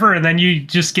to the river, and then you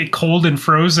just get cold and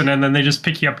frozen, and then they just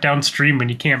pick you up downstream when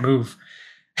you can't move.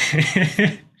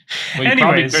 Well,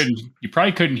 you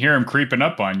probably couldn't hear him creeping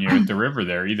up on you at the river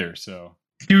there either. So,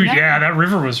 Dude, Yeah. yeah, that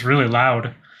river was really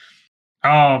loud.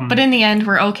 But in the end,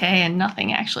 we're okay, and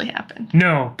nothing actually happened.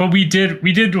 No, but we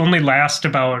did only last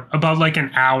about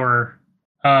an hour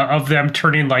of them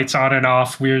turning lights on and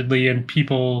off weirdly, and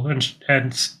people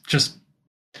and just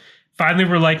finally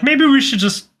we're like, maybe we should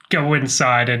just go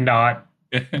inside and not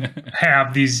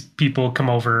have these people come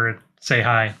over and say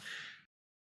hi.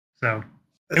 So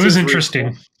it was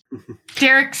interesting.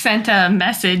 Derek sent a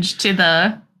message to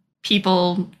the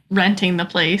people renting the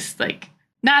place,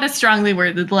 not a strongly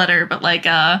worded letter, but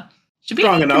should we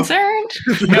Strong be enough. concerned?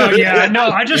 No,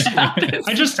 I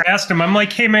just asked him. I'm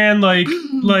like, hey man,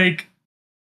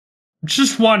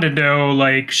 just wanted to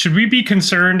know, should we be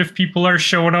concerned if people are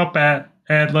showing up at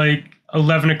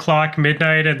 11 o'clock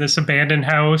midnight at this abandoned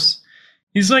house?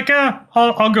 He's like,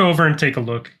 I'll go over and take a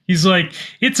look. He's like,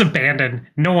 it's abandoned.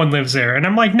 No one lives there. And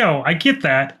I'm like, no, I get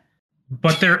that.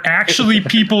 But there are actually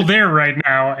people there right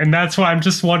now. And that's why I'm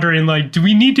just wondering, do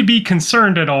we need to be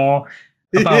concerned at all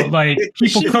about,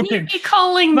 people Should cooking? we be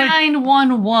calling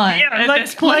 911 Yeah, at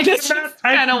this point? It's just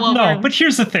kind of what no, we're... but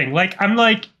here's the thing. I'm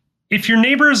like, if your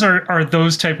neighbors are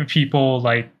those type of people,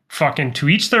 fucking to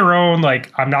each their own,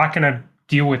 I'm not going to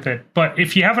deal with it. But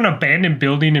if you have an abandoned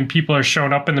building and people are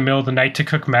showing up in the middle of the night to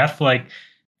cook meth, the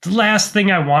last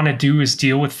thing I want to do is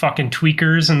deal with fucking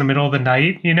tweakers in the middle of the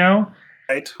night,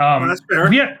 Right. Well, that's fair.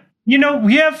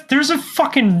 There's a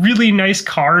fucking really nice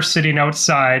car sitting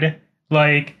outside.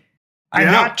 Like, I'm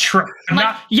Yeah.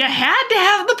 not. You had to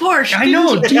have the Porsche. I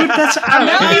know, dude.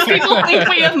 Now these people think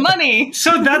we have money.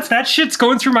 So that shit's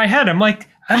going through my head. I'm like,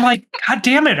 God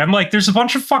damn it. I'm like, there's a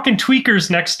bunch of fucking tweakers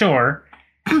next door.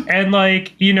 And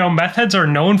like, meth heads are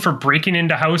known for breaking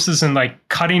into houses and like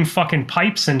cutting fucking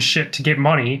pipes and shit to get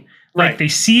money. Like, Right. they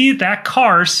see that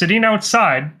car sitting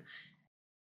outside,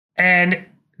 and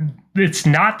it's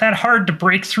not that hard to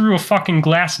break through a fucking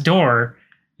glass door,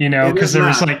 It because is there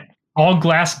was not. like all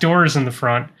glass doors in the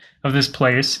front of this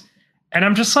place. And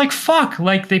I'm just like, fuck,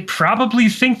 like, they probably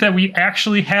think that we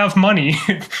actually have money.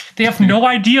 They have no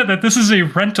idea that this is a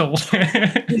rental.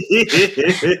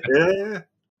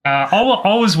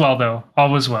 All was well, though. All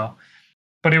was well.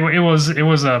 But it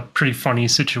was a pretty funny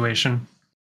situation.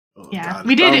 Oh, Yeah, God.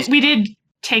 we did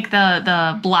take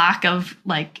the block of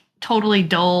like totally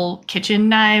dull kitchen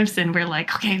knives, and we're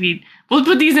like, okay, we'll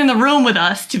put these in the room with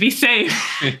us to be safe.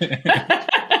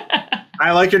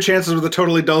 I like your chances with a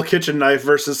totally dull kitchen knife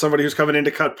versus somebody who's coming in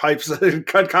to cut pipes,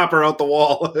 cut copper out the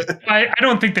wall. I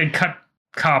don't think they'd cut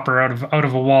copper out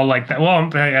of a wall like that.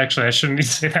 Well, actually, I shouldn't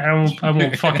say that. I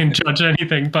won't fucking judge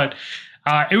anything. But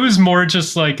it was more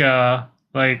just like are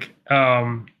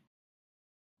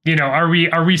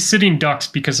we sitting ducks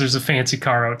because there's a fancy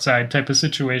car outside type of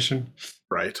situation.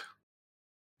 Right.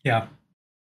 Yeah.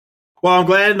 Well, I'm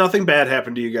glad nothing bad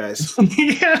happened to you guys.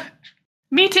 Yeah.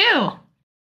 Me too.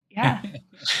 Yeah.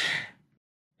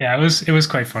 Yeah, it was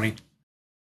quite funny.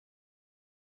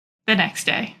 The next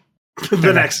day.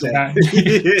 The next day.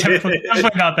 Definitely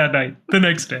not that night. The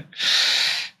next day.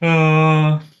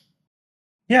 Yeah,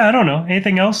 I don't know.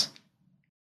 Anything else?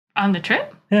 On the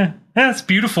trip? Yeah, it's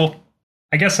beautiful.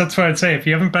 I guess that's what I'd say. If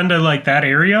you haven't been to like that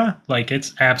area, like,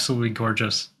 it's absolutely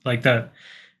gorgeous. Like the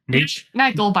nature.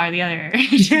 Not Gold Bar, the other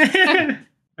area.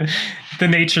 The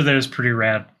nature there is pretty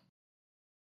rad.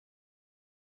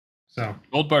 So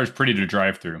Gold Bar is pretty to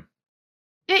drive through.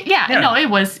 Yeah, no, it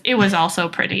was also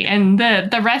pretty, and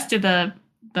the rest of the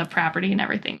property and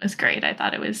everything was great. I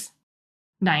thought it was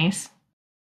nice.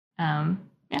 yeah.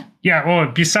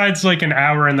 Well, besides like an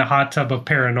hour in the hot tub of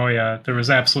paranoia, there was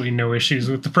absolutely no issues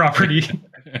with the property.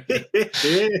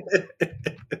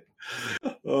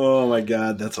 Oh my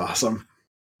God, that's awesome.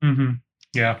 Mm-hmm.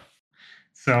 Yeah.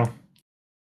 So Well,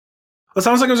 it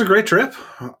sounds like it was a great trip.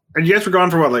 And you guys were gone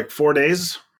for what, like 4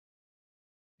 days?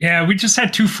 yeah, we just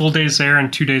had 2 full days there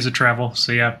and 2 days of travel.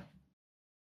 So yeah.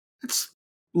 It's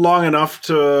long enough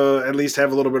to at least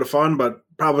have a little bit of fun, but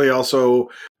probably also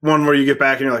one where you get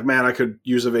back and you're like, man, I could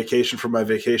use a vacation for my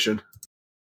vacation.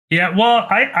 Yeah, well,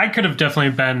 I could have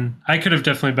definitely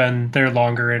been there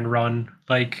longer and run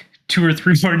like 2 or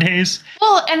 3 more days.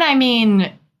 Well, and I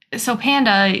mean, so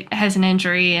Panda has an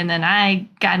injury, and then I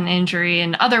got an injury,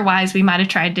 and otherwise we might have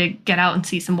tried to get out and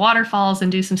see some waterfalls and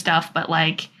do some stuff, but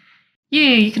like,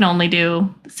 you can only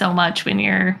do so much when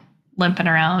you're limping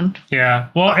around. Yeah.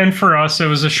 Well, and for us, it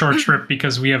was a short trip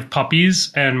because we have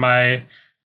puppies, and my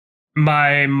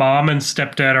mom and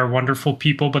stepdad are wonderful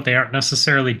people, but they aren't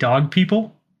necessarily dog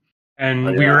people. And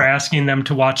Oh, we yeah. were asking them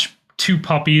to watch 2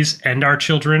 puppies and our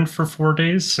children for 4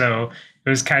 days. So it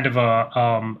was kind of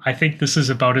I think this is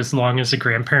about as long as the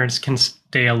grandparents can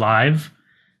stay alive.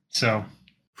 So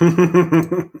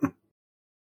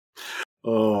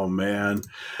Oh man,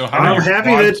 So how I'm many happy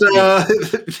quads do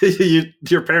you-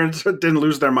 that your parents didn't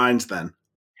lose their minds then,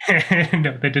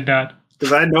 no, they did not.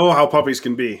 because I know how puppies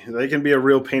can be. They can be a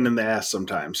real pain in the ass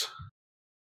sometimes.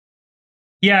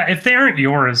 Yeah, if they aren't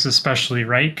yours, especially,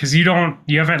 right? Because you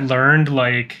haven't learned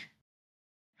like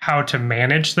how to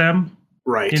manage them,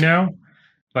 Right.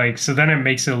 Like, so then it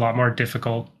makes it a lot more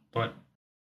difficult. But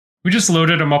we just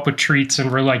loaded them up with treats,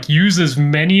 and we're like, use as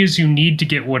many as you need to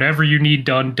get whatever you need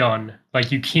done.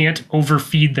 Like, you can't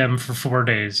overfeed them for 4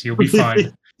 days. You'll be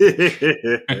fine.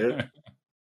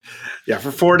 Yeah,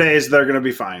 for 4 days they're gonna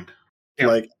be fine. Yeah.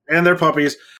 Like, and they're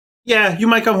puppies. Yeah, you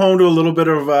might come home to a little bit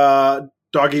of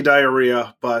doggy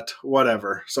diarrhea, but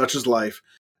whatever. Such is life.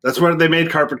 That's what they made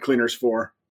carpet cleaners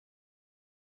for.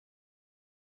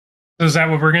 So is that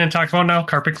what we're going to talk about now?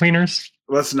 Carpet cleaners?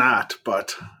 Let's not,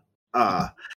 but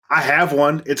I have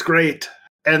one. It's great.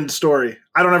 End story.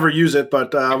 I don't ever use it,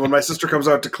 but when my sister comes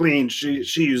out to clean, she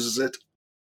uses it.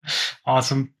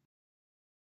 Awesome.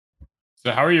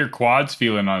 So how are your quads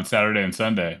feeling on Saturday and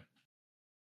Sunday?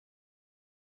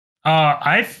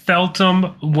 I felt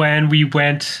them when we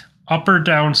went up or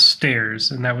downstairs,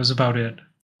 and that was about it.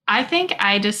 I think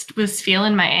I just was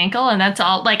feeling my ankle, and that's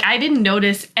all. Like, I didn't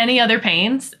notice any other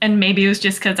pains, and maybe it was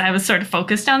just because I was sort of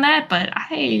focused on that, but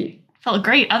I felt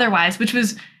great otherwise, which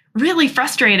was really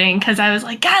frustrating because I was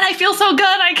like, God, I feel so good.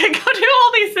 I could go do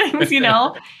all these things,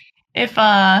 if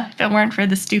it weren't for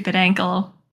the stupid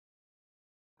ankle.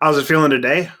 How's it feeling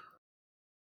today?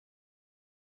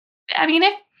 I mean,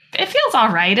 it feels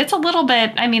all right. It's a little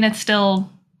bit. I mean, it's still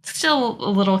a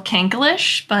little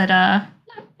kinklish, but I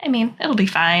mean, it'll be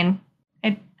fine.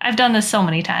 I've done this so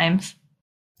many times.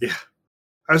 Yeah,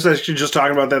 I was actually just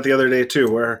talking about that the other day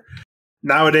too. Where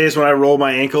nowadays, when I roll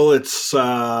my ankle, it's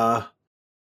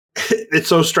it's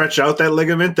so stretched out, that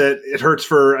ligament, that it hurts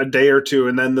for a day or two,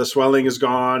 and then the swelling is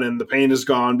gone and the pain is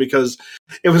gone because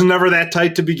it was never that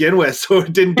tight to begin with, so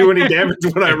it didn't do any damage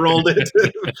when I rolled it.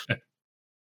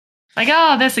 Like,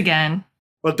 oh, this again.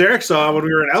 Well, Derek saw when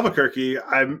we were in Albuquerque,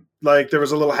 I'm like, there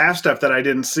was a little half step that I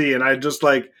didn't see, and I just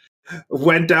like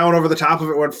went down over the top of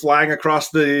it, went flying across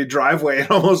the driveway and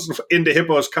almost into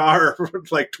Hippo's car,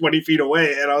 like 20 feet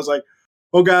away. And I was like,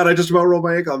 oh God, I just about rolled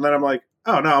my ankle. And then I'm like,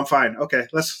 oh no, I'm fine. Okay,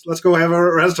 let's go have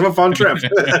a rest of a fun trip.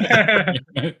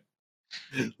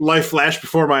 Life flashed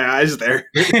before my eyes there.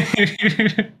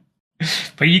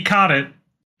 But you caught it.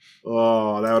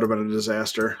 Oh, that would have been a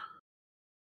disaster.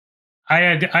 I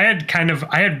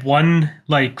had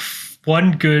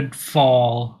one good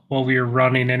fall while we were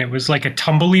running, and it was like a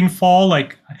tumbling fall.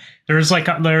 Like there was like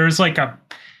a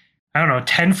I don't know,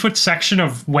 10-foot section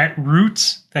of wet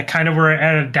roots that kind of were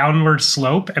at a downward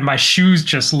slope, and my shoes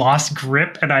just lost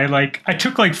grip, and I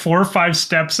took like 4 or 5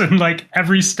 steps, and like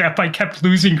every step I kept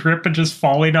losing grip and just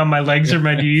falling on my legs or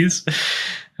my knees.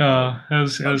 That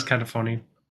was kind of funny.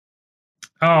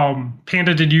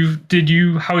 Panda, did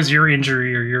you how was your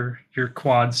injury or your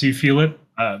quads? Do you feel it?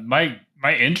 My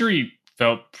injury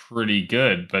felt pretty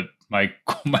good, but my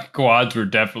quads were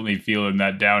definitely feeling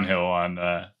that downhill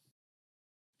on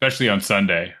especially on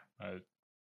Sunday.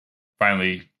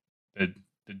 Finally the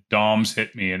DOMS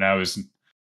hit me, and I was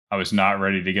not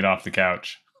ready to get off the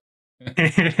couch.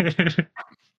 So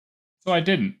I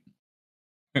didn't.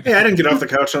 Hey, I didn't get off the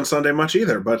couch on Sunday much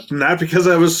either, but not because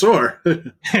I was sore. Do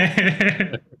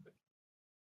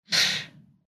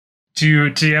you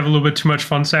have a little bit too much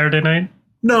fun Saturday night?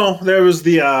 No, there was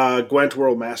the Gwent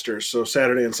World Masters, so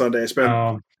Saturday and Sunday I spent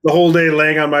the whole day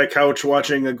laying on my couch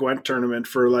watching a Gwent tournament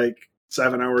for like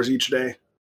 7 hours each day.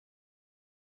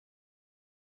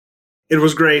 It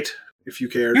was great, if you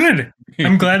cared. Good.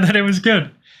 I'm glad that it was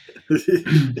good.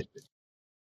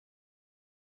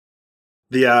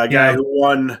 The guy who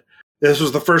won, this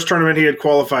was the first tournament he had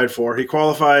qualified for. He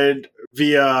qualified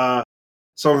via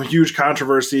some huge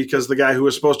controversy because the guy who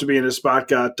was supposed to be in his spot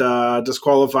got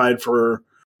disqualified for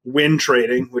win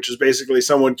trading, which is basically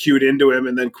someone queued into him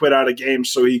and then quit out of games,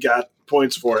 so he got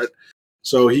points for it.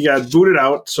 So he got booted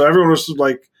out. So everyone was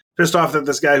like pissed off that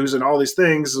this guy who's in all these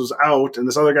things was out, and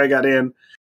this other guy got in,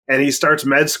 and he starts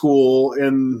med school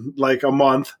in like a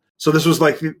month. So this was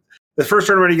like the first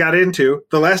tournament he got into,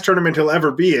 the last tournament he'll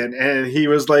ever be in, and he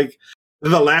was like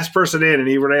the last person in, and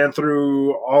he ran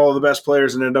through all of the best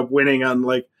players and ended up winning on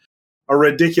like a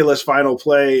ridiculous final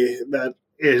play that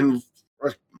in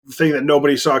a thing that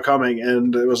nobody saw coming,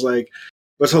 and it was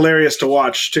hilarious to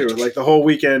watch too. Like the whole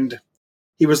weekend,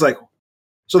 he was like,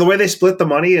 so the way they split the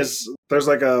money is there's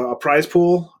like a prize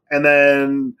pool, and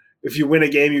then if you win a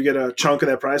game, you get a chunk of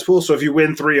that prize pool. So if you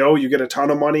win 3-0, you get a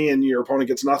ton of money and your opponent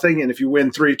gets nothing. And if you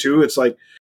win 3-2, it's like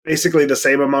basically the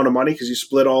same amount of money because you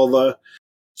split all the...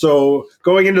 So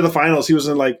going into the finals, he was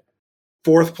in like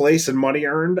 4th place in money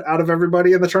earned out of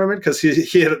everybody in the tournament because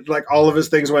he had like all of his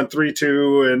things went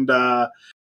 3-2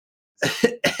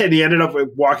 and he ended up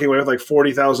walking away with like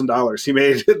 $40,000. He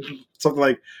made something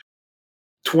like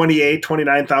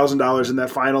 $29,000 in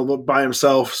that final by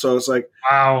himself. So it's like,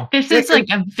 wow. Is this like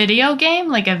a video game?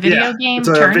 Like a video game it's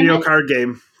a tournament? video card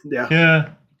game. Yeah.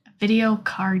 Video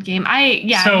card game.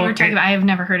 You were talking about. I have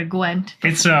never heard of Gwent.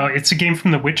 It's a game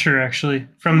from The Witcher, actually.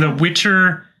 From The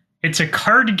Witcher. It's a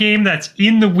card game that's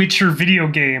in The Witcher video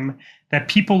game that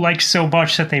people like so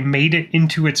much that they made it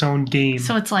into its own game.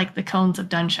 So it's like the Cones of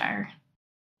Dunshire.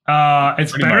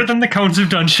 It's pretty better than the Cones of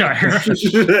Dunshire.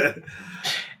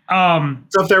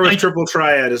 It's up there with Triple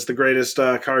Triad is the greatest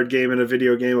card game in a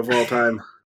video game of all time.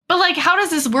 But like, how does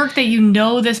this work that you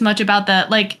know this much about the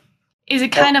like? Is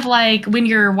it kind of like when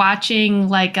you're watching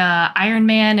like Iron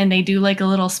Man and they do like a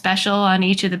little special on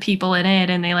each of the people in it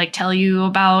and they like tell you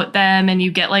about them and you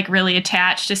get like really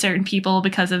attached to certain people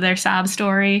because of their sob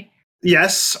story?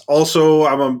 Yes. Also,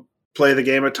 I'm a play the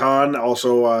game a ton.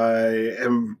 Also,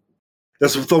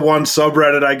 this is the one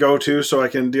subreddit I go to so I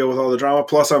can deal with all the drama.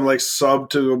 Plus, I'm like sub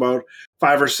to about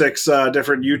 5 or 6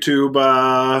 different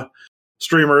YouTube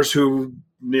streamers who,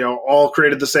 all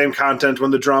created the same content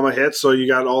when the drama hit. So you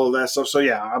got all of that stuff. So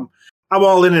yeah, I'm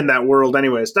all in that world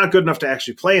anyway. It's not good enough to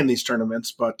actually play in these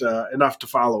tournaments, but enough to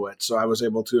follow it. So I was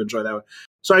able to enjoy that.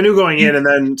 So I knew going in, and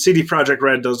then CD Projekt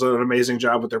Red does an amazing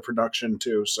job with their production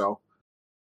too. So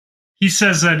He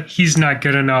says that he's not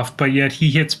good enough, but yet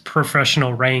he hits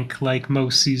professional rank like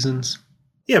most seasons.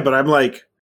 yeah, but I'm like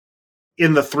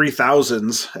in the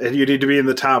 3000s, and you need to be in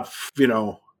the top,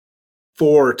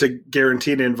 4 to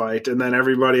guarantee an invite, and then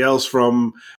everybody else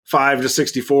from 5 to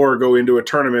 64 go into a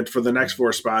tournament for the next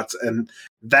 4 spots, and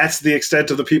that's the extent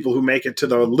of the people who make it to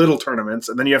the little tournaments,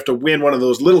 and then you have to win one of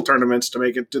those little tournaments to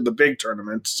make it to the big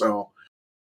tournament. So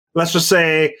let's just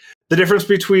say the difference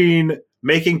between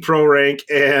making pro rank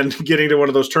and getting to one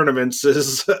of those tournaments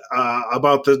is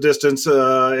about the distance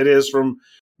it is from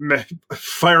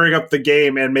firing up the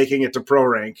game and making it to pro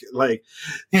rank. Like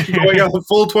going up the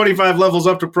full 25 levels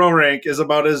up to pro rank is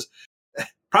about as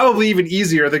probably even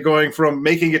easier than going from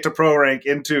making it to pro rank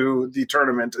into the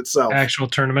tournament itself. Actual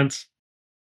tournaments.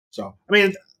 So, I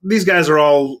mean, these guys are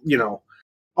all,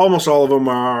 almost all of them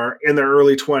are in their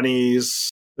early 20s.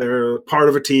 They're part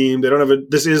of a team. They don't have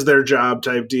this is their job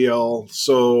type deal.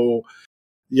 So,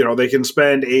 they can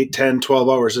spend 8, 10, 12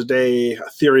 hours a day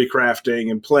theory crafting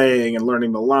and playing and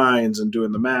learning the lines and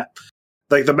doing the math.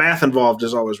 Like the math involved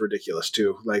is always ridiculous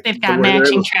too. Like they've got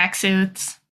matching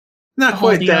tracksuits. Not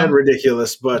quite that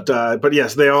ridiculous, but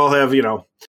yes, they all have,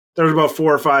 there's about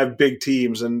 4 or 5 big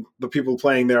teams, and the people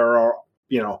playing there are,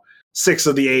 6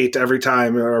 of the 8 every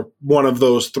time are one of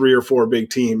those 3 or 4 big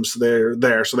teams. They're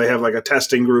there. So they have like a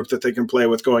testing group that they can play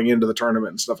with going into the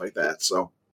tournament and stuff like that.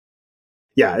 So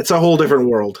yeah, it's a whole different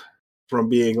world from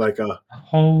being like a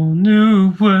whole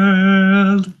new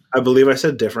world. I believe I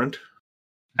said different.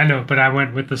 I know, but I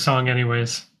went with the song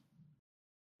anyways.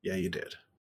 Yeah, you did.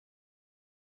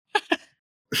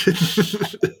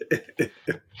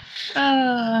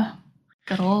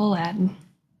 Good old Aladdin.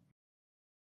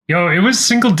 Yo, it was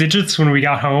single digits when we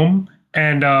got home,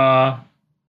 and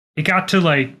it got to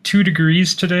like 2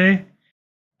 degrees today,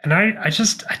 and I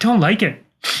don't like it.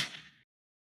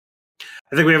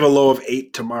 I think we have a low of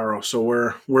 8 tomorrow, so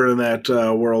we're in that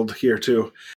world here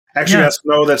too. Actually, got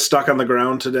snow that's stuck on the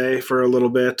ground today for a little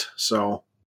bit, so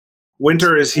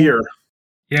winter is here.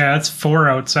 Yeah, it's 4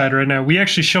 outside right now. We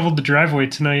actually shoveled the driveway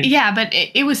tonight. Yeah, but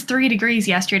it was 3 degrees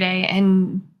yesterday,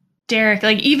 and Derek,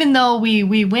 like, even though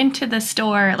we went to the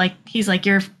store, like, he's like,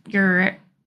 your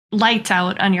light's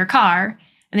out on your car,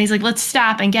 and he's like, let's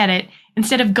stop and get it.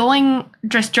 Instead of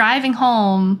just driving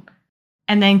home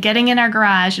and then getting in our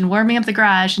garage and warming up the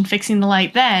garage and fixing the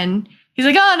light, then he's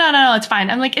like, oh, no, it's fine.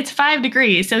 I'm like, it's 5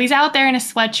 degrees. So he's out there in a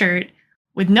sweatshirt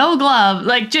with no glove,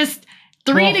 like just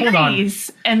 3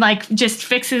 degrees, and like just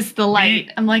fixes the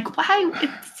light. I'm like, why?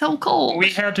 It's so cold.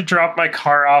 We had to drop my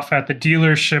car off at the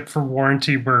dealership for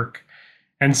warranty work.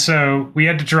 And so we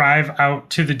had to drive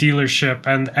out to the dealership,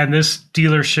 and this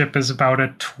dealership is about a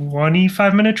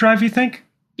 25-minute drive, you think?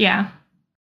 Yeah.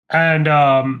 And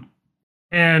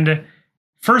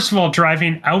first of all,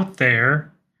 driving out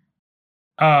there,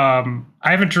 I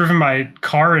haven't driven my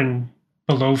car in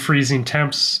below freezing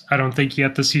temps, I don't think,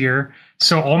 yet this year.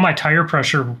 So all my tire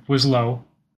pressure was low.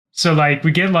 So like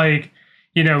we get like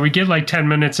 10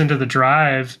 minutes into the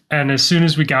drive, and as soon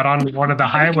as we got on one of the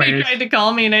highways, he tried to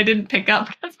call me and I didn't pick up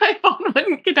because my phone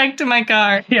wouldn't connect to my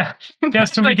car. Yeah.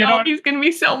 So we get on. He's gonna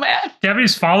be so mad.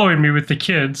 Debbie's following me with the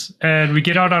kids, and we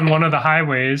get out on one of the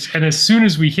highways, and as soon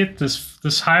as we hit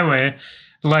this highway,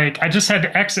 like I just had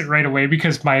to exit right away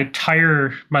because my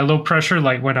low pressure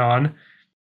light went on.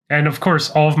 And of course,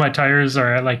 all of my tires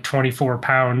are at like 24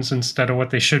 pounds instead of what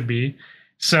they should be.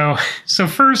 So the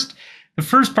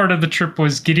first part of the trip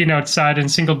was getting outside in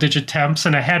single digit temps,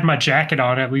 and I had my jacket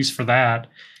on at least for that.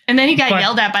 And then he got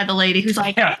yelled at by the lady who's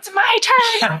like, it's my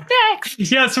turn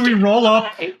next. Yeah, so we roll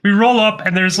up,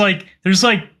 and there's like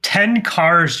 10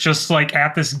 cars just like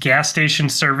at this gas station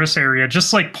service area,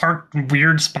 just like parked in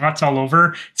weird spots all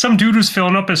over. Some dude was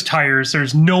filling up his tires.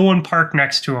 There's no one parked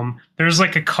next to him. There's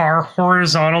like a car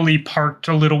horizontally parked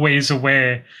a little ways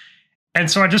away. And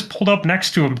so I just pulled up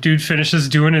next to him. Dude finishes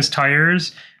doing his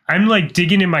tires. I'm like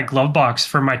digging in my glove box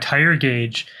for my tire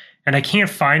gauge, and I can't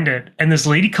find it. And this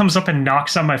lady comes up and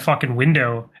knocks on my fucking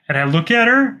window. And I look at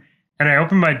her, and I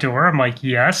open my door. I'm like,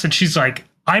 yes. And she's like,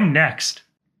 I'm next.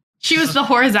 She was the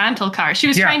horizontal car. She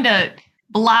was trying to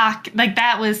block, like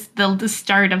that was the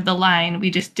start of the line. We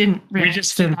just didn't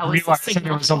realize that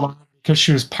it was a line because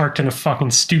she was parked in a fucking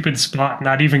stupid spot,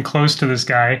 not even close to this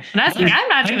guy. And I was like, I'm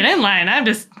not even in line. I'm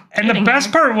just. And the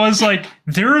best part was like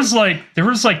there was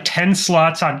like 10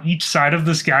 slots on each side of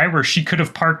this guy where she could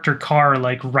have parked her car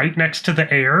like right next to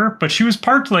the air, but she was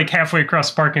parked like halfway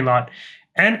across the parking lot.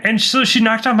 And so she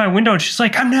knocked on my window and she's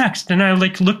like, I'm next. And I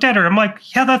like looked at her. I'm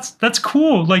like, yeah, that's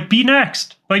cool. Like, be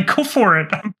next. Like, go for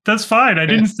it. That's fine. I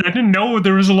didn't know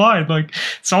there was a line. Like,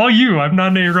 it's all you. I'm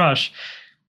not in a rush.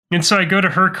 And so I go to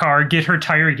her car, get her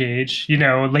tire gauge. You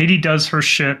know, lady does her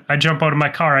shit. I jump out of my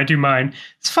car. I do mine.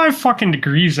 It's 5 fucking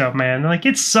degrees out, man. Like,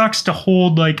 it sucks to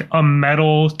hold like a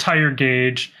metal tire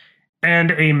gauge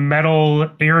and a metal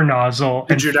air nozzle.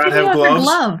 Did you not have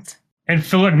gloves? And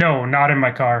fill it? No, not in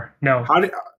my car. No.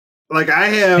 Like, I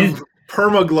have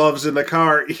perma gloves in the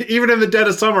car. Even in the dead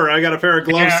of summer, I got a pair of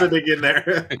gloves sitting in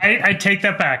there. I take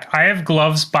that back. I have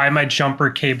gloves by my jumper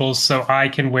cables so I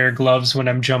can wear gloves when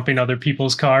I'm jumping other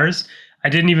people's cars. I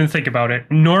didn't even think about it.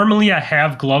 Normally, I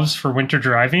have gloves for winter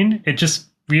driving. It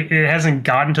hasn't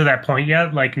gotten to that point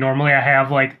yet. Like, normally I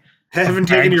have like haven't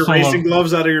taken your racing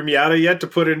gloves out of your Miata yet to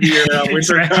put into your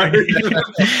winter car.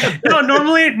 No,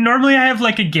 normally I have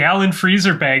like a gallon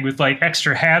freezer bag with like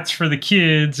extra hats for the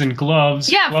kids and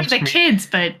gloves. Yeah, gloves for the kids,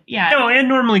 but yeah. No, and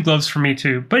normally gloves for me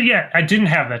too. But yeah, I didn't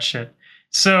have that shit.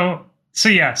 So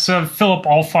I fill up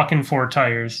all fucking 4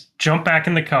 tires, jump back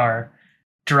in the car,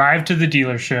 drive to the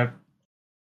dealership,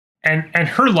 and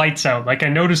her light's out. Like, I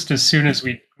noticed as soon as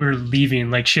we were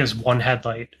leaving, like, she has one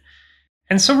headlight.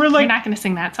 And so we're like, you're not going to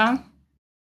sing that song?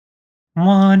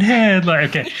 One headlight.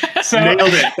 Okay. So,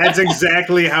 nailed it. That's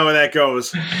exactly how that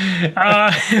goes. Jacob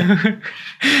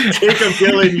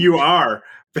Dylan, you are.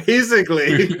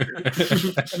 Basically. Should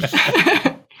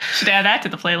add that to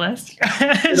the playlist.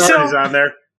 It's always on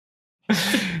there.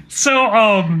 So,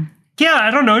 yeah,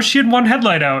 I don't know. She had one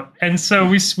headlight out. And so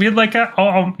we had like a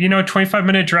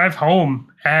 25-minute drive home.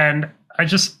 And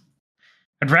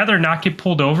I'd rather not get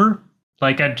pulled over.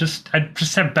 Like, I just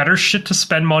have better shit to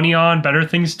spend money on, better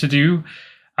things to do.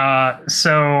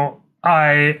 So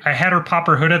I had her pop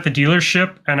her hood at the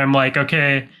dealership, and I'm like,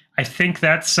 okay, I think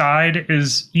that side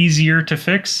is easier to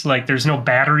fix. Like, there's no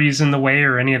batteries in the way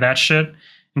or any of that shit.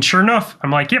 And sure enough, I'm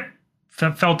like, yep,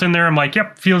 felt in there. I'm like,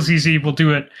 yep, feels easy. We'll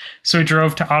do it. So I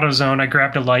drove to AutoZone. I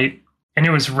grabbed a light, and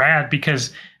it was rad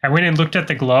because I went and looked at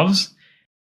the gloves.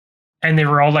 And they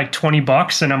were all like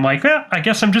 $20. And I'm like, well, I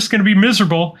guess I'm just going to be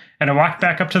miserable. And I walked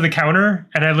back up to the counter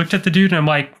and I looked at the dude and I'm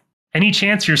like, any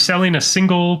chance you're selling a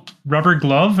single rubber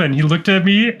glove? And he looked at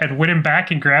me and went in back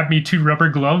and grabbed me 2 rubber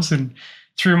gloves and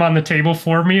threw them on the table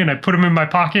for me. And I put them in my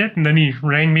pocket and then he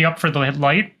rang me up for the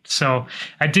light. So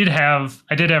I did have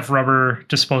rubber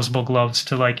disposable gloves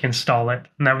to like install it.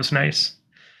 And that was nice.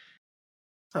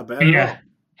 Not bad at all.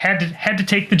 Had to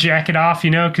take the jacket off,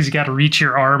 because you got to reach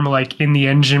your arm like in the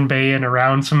engine bay and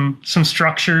around some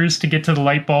structures to get to the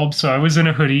light bulb. So I was in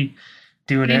a hoodie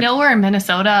doing it. We're in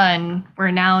Minnesota and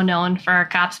we're now known for our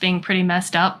cops being pretty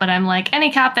messed up. But I'm like,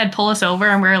 any cop that'd pull us over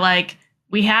and we're like,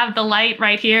 we have the light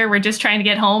right here. We're just trying to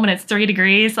get home and it's 3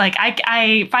 degrees. Like,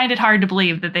 I find it hard to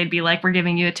believe that they'd be like, we're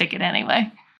giving you a ticket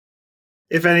anyway.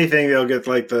 If anything, they'll get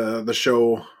like the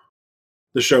show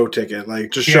ticket, like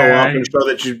just show up and show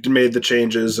that you made the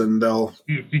changes, and they'll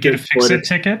you get a fix-it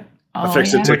ticket. A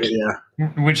fix-it ticket,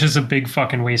 which is a big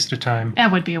fucking waste of time.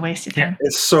 That would be a waste of time.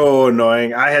 It's so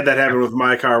annoying. I had that happen with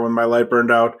my car when my light burned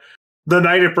out. The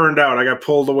night it burned out, I got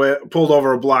pulled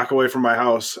over a block away from my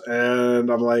house, and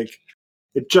I'm like,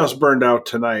 it just burned out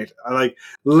tonight. I like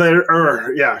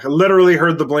literally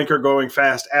heard the blinker going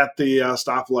fast at the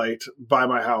stoplight by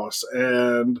my house,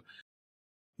 and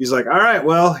he's like, all right,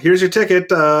 well, here's your ticket.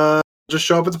 Just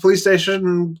show up at the police station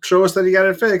and show us that you got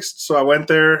it fixed. So I went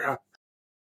there,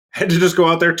 had to just go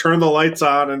out there, turn the lights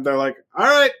on, and they're like, all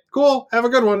right, cool, have a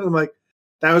good one. I'm like,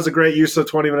 that was a great use of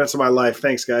 20 minutes of my life.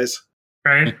 Thanks, guys.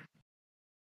 Right.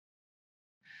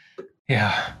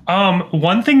 Yeah.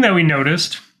 One thing that we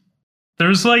noticed,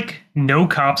 there's like no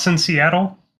cops in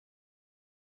Seattle.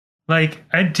 Like,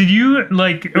 did you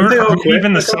like, or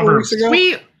even the suburbs?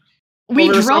 We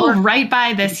drove right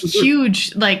by this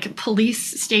huge like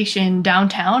police station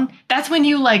downtown. That's when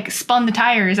you like spun the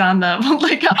tires on the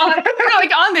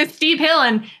on this steep hill,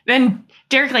 and then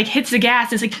Derek like hits the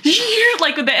gas. It's like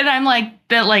and I'm like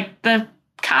the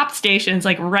cop station's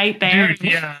like right there. Dude,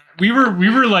 yeah, we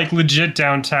were like legit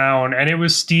downtown, and it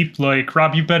was steep. Like,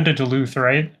 Rob, you've been to Duluth,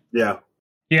 right? Yeah,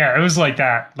 it was like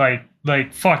that,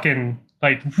 like fucking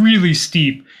like really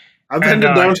steep. I've been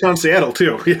to downtown Seattle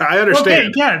too. Yeah, I understand.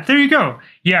 Okay, yeah, there you go.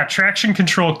 Yeah, traction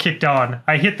control kicked on.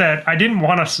 I hit that. I didn't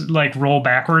want to like roll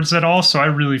backwards at all, so I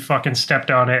really fucking stepped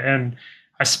on it and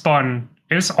I spun.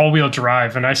 It was all-wheel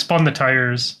drive, and I spun the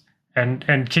tires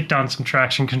and kicked on some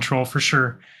traction control for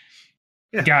sure.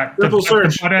 Yeah, got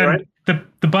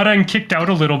the butt end kicked out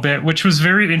a little bit, which was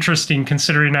very interesting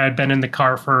considering I had been in the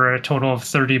car for a total of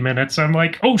 30 minutes. I'm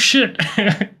like, oh shit,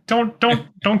 don't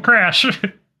crash.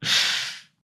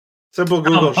 Simple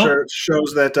Google Oh.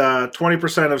 shows that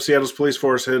 20% of Seattle's police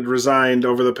force had resigned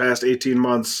over the past 18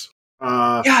 months.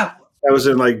 Yeah. That was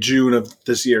in like June of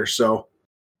this year. So,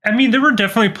 I mean, there were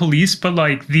definitely police, but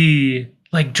like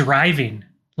driving,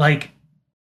 like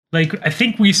I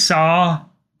think we saw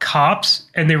cops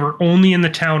and they were only in the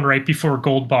town right before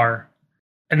Gold Bar.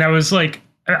 And that was like,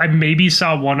 I maybe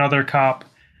saw one other cop.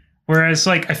 Whereas,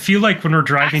 like, I feel like when we're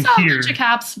driving I saw here, a bunch of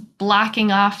cops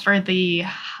blocking off for the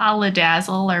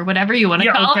holidazzle or whatever you want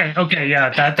to call it. Okay, yeah,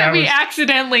 that That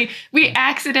was we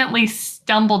accidentally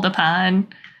stumbled upon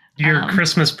your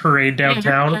Christmas parade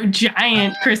downtown. our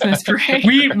giant Christmas parade.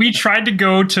 we tried to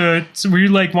go to, so we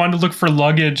like wanted to look for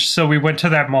luggage, so we went to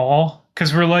that mall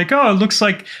because we're like, oh, it looks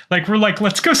like we're like,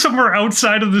 let's go somewhere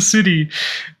outside of the city.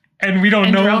 And we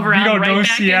don't know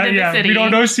Seattle. Yeah, we don't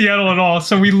know Seattle at all.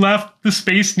 So we left the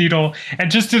Space Needle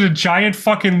and just did a giant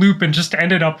fucking loop and just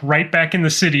ended up right back in the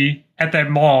city at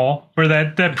that mall where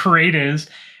that parade is.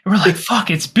 And we're like, fuck,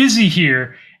 it's busy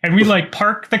here. And we like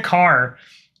park the car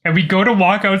and we go to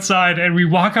walk outside and we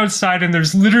walk outside and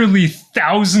there's literally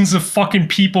thousands of fucking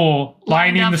people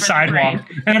lining the sidewalk.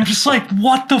 And I'm just like,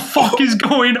 what the fuck is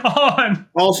going on?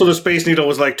 also, the Space Needle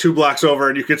was like 2 blocks over,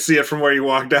 and you could see it from where you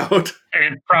walked out.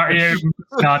 It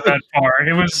was not that far.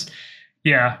 It was,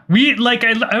 yeah. We like,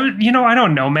 I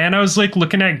don't know, man. I was like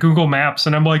looking at Google Maps,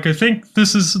 and I'm like, I think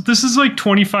this is like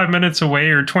 25 minutes away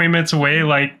or 20 minutes away.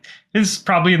 Like, it's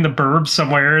probably in the burbs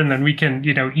somewhere, and then we can,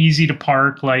 easy to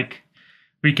park. Like,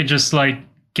 we could just like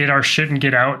get our shit and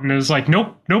get out. And it was like,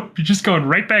 nope, you're just going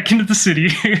right back into the city.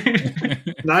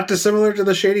 Not dissimilar to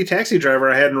the shady taxi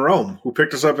driver I had in Rome, who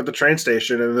picked us up at the train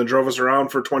station and then drove us around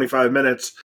for 25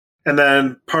 minutes and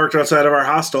then parked outside of our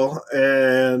hostel.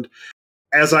 And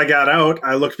as I got out,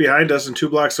 I looked behind us, and 2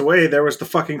 blocks away, there was the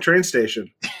fucking train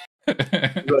station.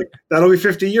 Like, that'll be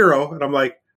 €50. And I'm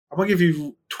like, I'm going to give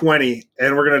you 20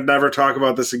 and we're going to never talk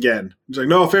about this again. He's like,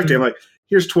 no, 50. I'm like,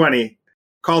 here's 20.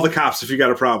 Call the cops if you got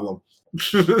a problem.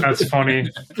 That's funny.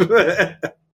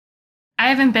 I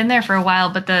haven't been there for a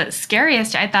while, but the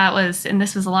scariest I thought was, and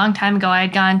this was a long time ago, I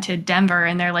had gone to Denver,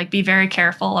 and they're like, be very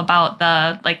careful about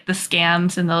the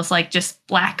scams and those like just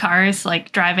black cars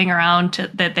like driving around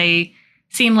that they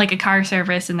seem like a car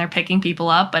service and they're picking people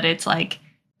up, but it's like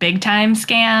big time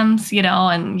scams,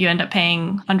 and you end up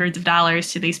paying hundreds of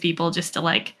dollars to these people just to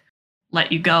like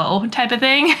let you go type of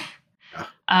thing.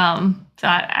 So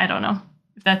I don't know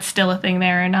if that's still a thing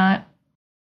there or not.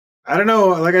 I don't know.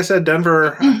 Like I said,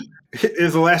 Denver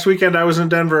is the last weekend I was in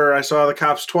Denver. I saw the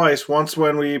cops twice. Once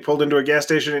when we pulled into a gas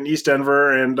station in East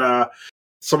Denver and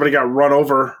somebody got run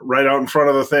over right out in front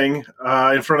of the thing,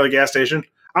 in front of the gas station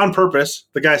on purpose.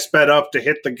 The guy sped up to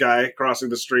hit the guy crossing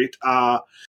the street.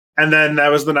 And then that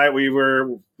was the night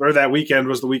that weekend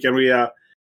was the weekend we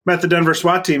met the Denver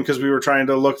SWAT team because we were trying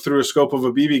to look through a scope of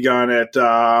a BB gun at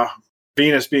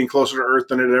Venus being closer to Earth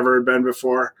than it ever had been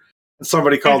before. And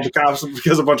somebody called the cops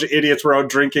because a bunch of idiots were out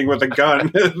drinking with a gun,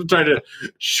 trying to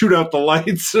shoot out the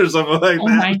lights or something like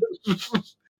that.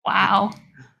 Wow.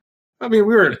 I mean,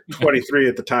 we were 22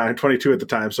 at the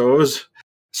time, so it was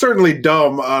certainly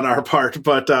dumb on our part.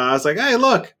 But I was like, hey,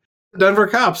 look, Denver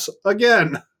cops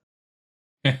again.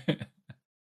 All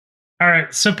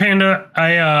right, so Panda,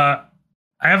 I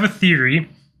have a theory.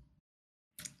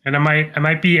 And I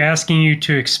might be asking you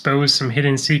to expose some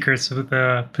hidden secrets of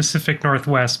the Pacific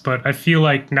Northwest, but I feel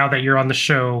like now that you're on the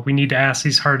show, we need to ask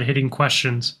these hard-hitting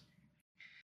questions.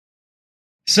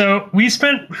 So we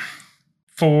spent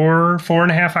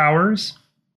 4.5 hours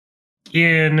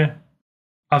in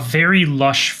a very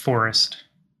lush forest,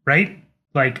 right?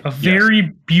 Like a very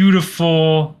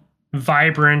beautiful,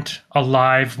 vibrant,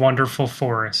 alive, wonderful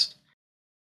forest.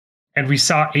 And we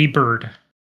saw a bird.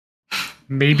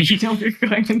 Maybe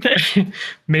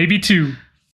maybe 2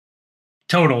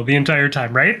 total the entire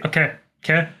time, right? Okay.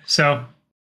 So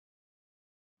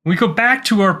we go back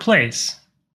to our place,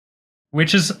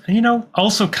 which is,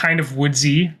 also kind of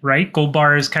woodsy, right? Gold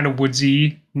Bar is kind of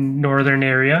woodsy, northern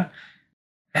area.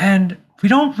 And we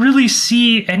don't really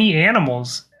see any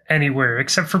animals anywhere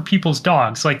except for people's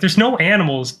dogs. Like, there's no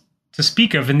animals to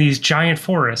speak of in these giant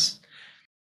forests.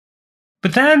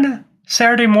 But then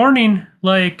Saturday morning,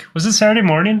 was it Saturday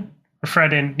morning or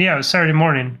Friday? Yeah, it was Saturday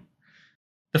morning.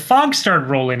 The fog started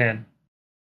rolling in.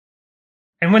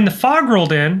 And when the fog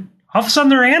rolled in, all of a sudden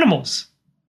there are animals.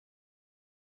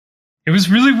 It was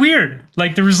really weird.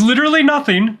 Like, there was literally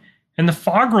nothing, and the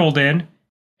fog rolled in,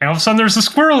 and all of a sudden there's a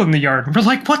squirrel in the yard. And we're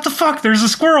like, what the fuck? There's a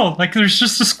squirrel. Like, there's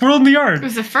just a squirrel in the yard. It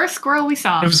was the first squirrel we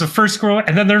saw. It was the first squirrel,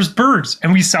 and then there's birds.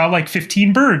 And we saw like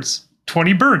 15 birds,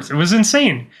 20 birds. It was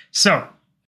insane. So,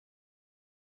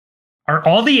 are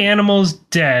all the animals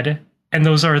dead and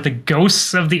those are the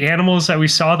ghosts of the animals that we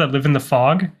saw that live in the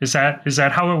fog. Is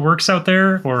that how it works out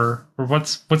there, or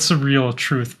what's the real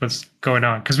truth? What's going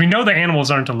on? Because we know the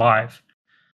animals aren't alive.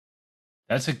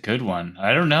 That's a good one.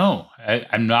 I don't know.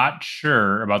 I'm not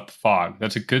sure about the fog.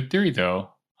 That's a good theory, though.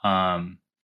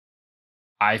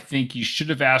 I think you should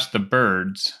have asked the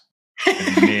birds.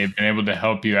 And they may have been able to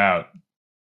help you out.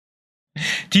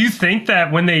 Do you think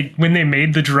that when they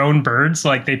made the drone birds,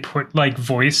 like they put like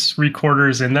voice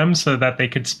recorders in them so that they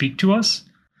could speak to us?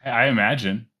 I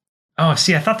imagine. Oh,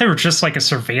 see, I thought they were just like a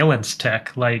surveillance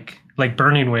tech, like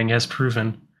Burning Wing has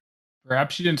proven.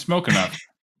 Perhaps you didn't smoke enough.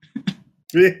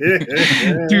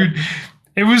 Dude,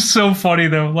 it was so funny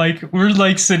though. Like we're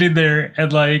like sitting there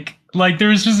and like there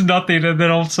was just nothing, and then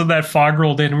all of a sudden that fog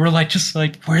rolled in, and we're like, just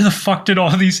like, where the fuck did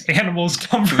all these animals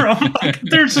come from? Like,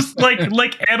 there's just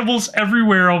like animals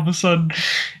everywhere all of a sudden.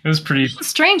 It was pretty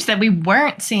strange that we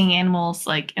weren't seeing animals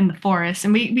like in the forest,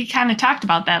 and we kind of talked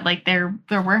about that. Like there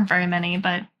weren't very many,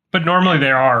 but normally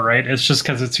there are, right? It's just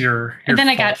because it's your and then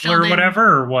I got fall filled or whatever,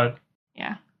 or what?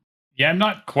 Yeah. Yeah, I'm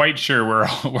not quite sure where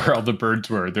all the birds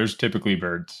were. There's typically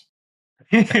birds.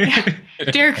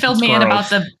 Derek filled me in about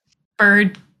the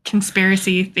bird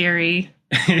conspiracy theory.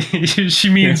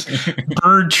 She means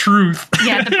bird truth.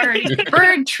 Yeah, the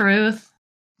bird truth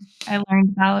I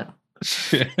learned about.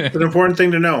 It's an important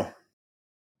thing to know.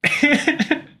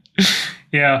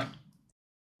 Yeah.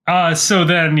 So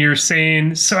then you're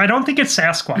saying, so I don't think it's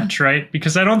Sasquatch, right?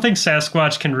 Because I don't think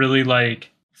Sasquatch can really like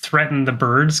threaten the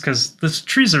birds because the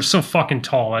trees are so fucking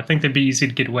tall. I think they'd be easy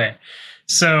to get away.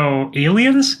 So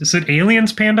aliens? Is it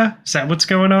aliens, Panda? Is that what's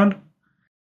going on?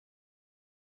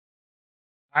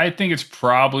 I think it's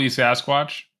probably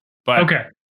Sasquatch, but okay,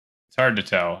 it's hard to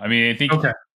tell. I mean, I think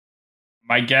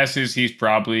my guess is he's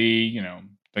probably,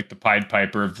 like the Pied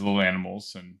Piper of the little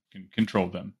animals and can control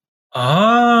them.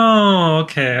 Oh,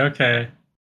 okay.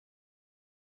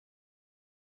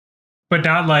 But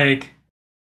not like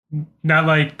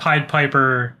Pied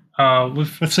Piper.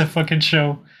 What's that fucking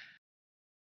show?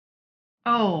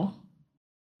 Oh,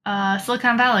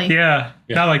 Silicon Valley. Yeah,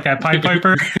 not like that Pied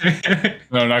Piper.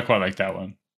 No, not quite like that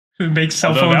one. It makes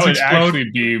cell Although phones that would explode.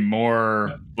 actually be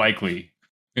more likely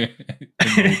in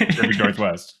the Pacific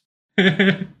Northwest.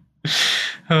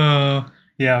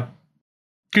 Yeah.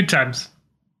 Good times.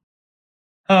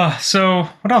 So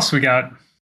what else we got?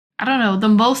 I don't know. The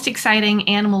most exciting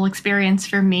animal experience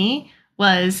for me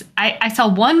was I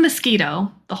saw one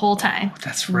mosquito the whole time.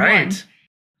 That's right. One.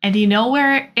 And do you know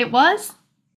where it was?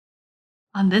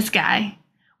 On this guy,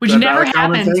 which never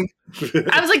happens.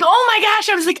 I was like, oh my gosh.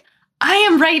 I was like, I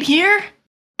am right here.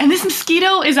 And this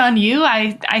mosquito is on you.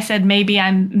 I said, maybe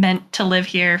I'm meant to live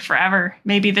here forever.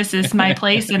 Maybe this is my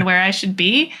place and where I should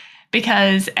be.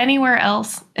 Because anywhere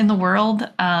else in the world,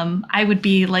 I would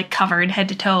be like covered head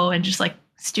to toe and just like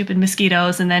stupid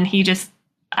mosquitoes. And then he just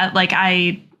I'm like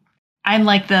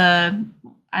the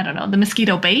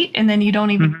mosquito bait. And then you don't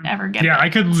even ever get Yeah, that. I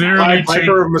could literally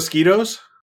Piper of mosquitoes.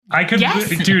 I could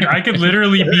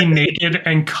literally be naked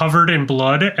and covered in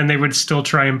blood, and they would still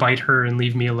try and bite her and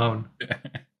leave me alone.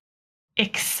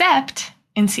 Except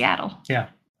in Seattle. Yeah.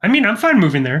 I mean, I'm fine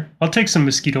moving there. I'll take some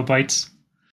mosquito bites.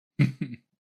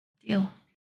 Deal.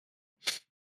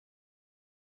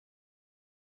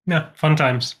 Yeah, fun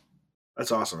times.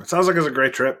 That's awesome. It sounds like it's a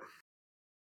great trip.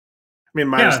 I mean,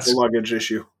 minus the luggage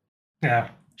issue.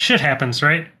 Yeah. Shit happens,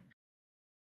 right?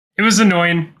 It was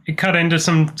annoying. It cut into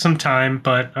some time,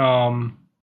 but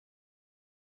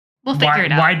we'll figure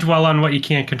it out. Why dwell on what you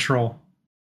can't control?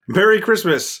 Merry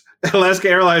Christmas. Alaska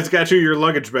Airlines got you your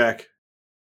luggage back.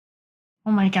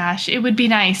 Oh my gosh, it would be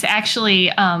nice.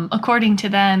 Actually, according to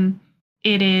them,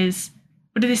 it is,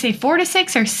 what did they say, 4 to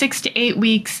 6 or 6 to 8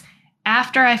 weeks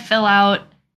after I fill out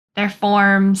their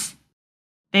forms,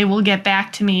 they will get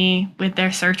back to me with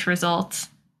their search results.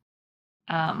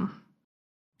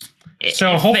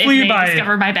 So hopefully if they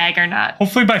discover my bag or not.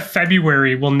 Hopefully by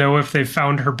February, we'll know if they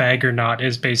found her bag or not,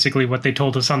 is basically what they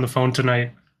told us on the phone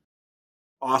tonight.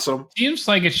 Awesome. Seems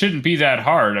like it shouldn't be that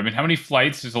hard. I mean, how many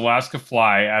flights does Alaska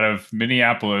fly out of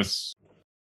Minneapolis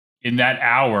in that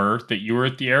hour that you were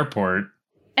at the airport?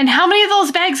 And how many of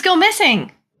those bags go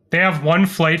missing? They have one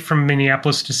flight from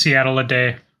Minneapolis to Seattle a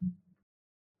day.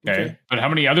 Okay. But how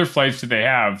many other flights do they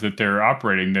have that they're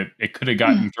operating that it could have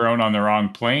gotten thrown on the wrong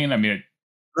plane? I mean,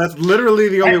 that's literally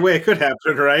the only way it could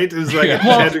happen, right? Is like if you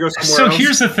had to go somewhere else. So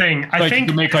here's the thing. I think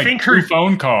you make her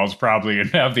phone calls probably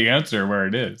and have the answer where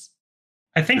it is.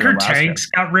 I think her tags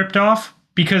got ripped off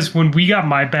because when we got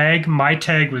my bag, my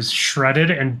tag was shredded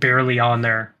and barely on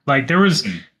there. Like there was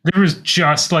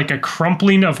just like a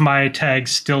crumpling of my tag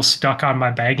still stuck on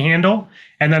my bag handle,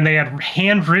 and then they had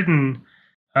handwritten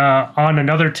on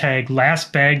another tag,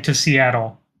 last bag to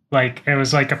Seattle. Like it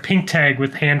was like a pink tag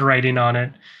with handwriting on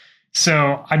it.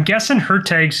 So I'm guessing her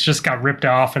tags just got ripped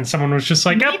off, and someone was just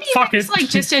like, "Yep, Maybe fuck it's it." like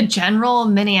just a general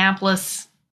Minneapolis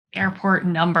airport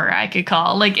number I could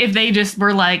call. Like if they just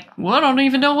were like, well, I don't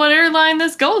even know what airline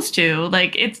this goes to.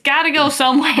 Like it's got to go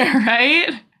somewhere,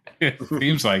 right? It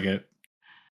seems like it.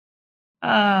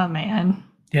 Oh man.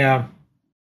 Yeah.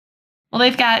 Well,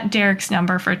 they've got Derek's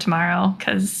number for tomorrow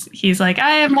because he's like,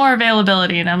 I have more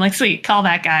availability, and I'm like, sweet, call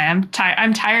that guy.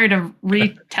 I'm tired of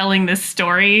retelling this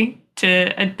story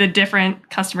to the different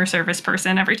customer service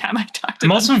person every time I talk to I'm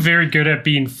them. also very good at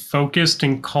being focused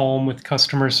and calm with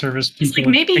customer service It's people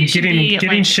like, maybe you and should getting be,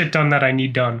 like, shit done that I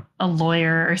need done a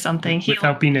lawyer or something.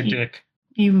 without being a dick.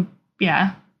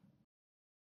 Yeah.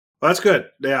 Well, that's good.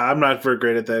 Yeah, I'm not very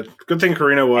great at that. Good thing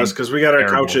Karina was, because we got our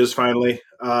Terrible. couches finally.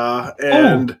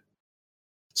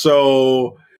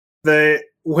 So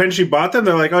when she bought them,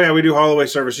 they're like, oh yeah, we do haul away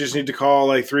service. You just need to call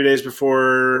like 3 days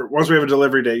before. Once we have a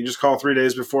delivery date, you just call 3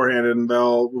 days beforehand and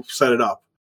they'll set it up.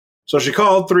 So she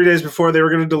called 3 days before they were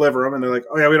going to deliver them, and they're like,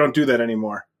 oh yeah, we don't do that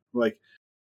anymore.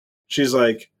 She's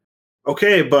like,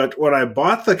 okay, but when I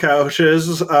bought the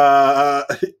couches, that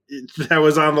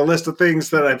was on the list of things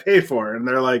that I paid for. And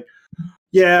they're like,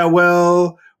 yeah,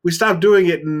 well, we stopped doing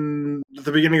it at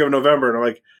the beginning of November. And I'm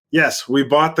like, yes, we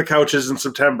bought the couches in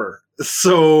September.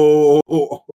 So,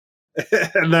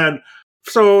 and then,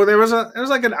 so it was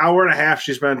like an hour and a half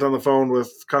she spent on the phone with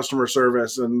customer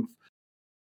service. And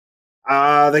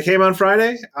they came on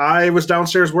Friday. I was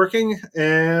downstairs working.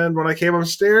 And when I came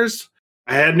upstairs,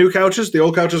 I had new couches. The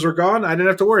old couches were gone. I didn't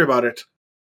have to worry about it.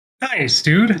 Nice,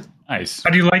 dude. Nice. How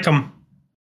do you like them?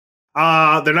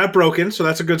 They're not broken, so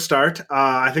that's a good start.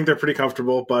 I think they're pretty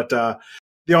comfortable, but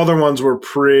the other ones were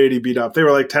pretty beat up. They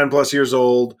were like 10 plus years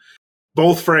old.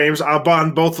 Both frames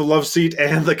on both the love seat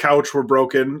and the couch were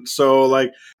broken. So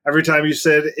like every time you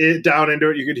sit it down into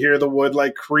it, you could hear the wood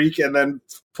like creak and then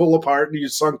pull apart, and you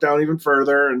sunk down even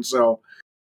further. And so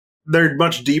they're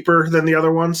much deeper than the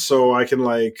other ones. So I can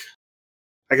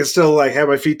still like have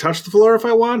my feet touch the floor if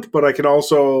I want, but I can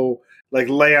also like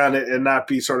lay on it and not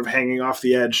be sort of hanging off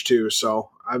the edge too. So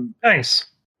Nice.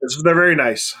 they're very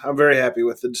nice. I'm very happy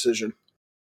with the decision.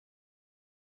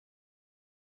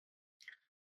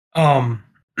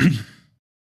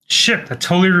 Shit, that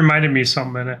totally reminded me of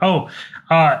something.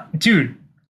 Dude,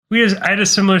 I had a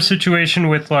similar situation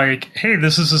with like, hey,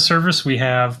 this is a service we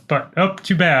have, but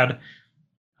too bad.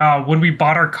 When we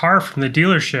bought our car from the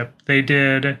dealership, they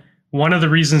did. One of the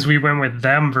reasons we went with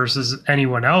them versus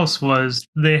anyone else was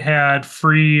they had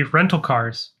free rental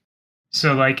cars.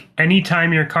 So like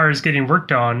anytime your car is getting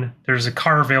worked on, there's a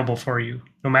car available for you,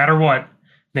 no matter what.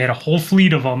 They had a whole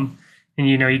fleet of them. And,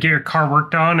 you get your car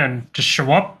worked on and just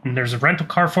show up and there's a rental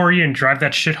car for you and drive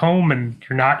that shit home and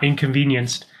you're not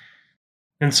inconvenienced.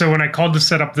 And so when I called to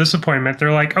set up this appointment,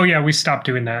 they're like, oh yeah, we stopped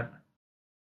doing that.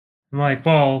 I'm like,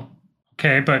 well,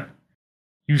 okay, but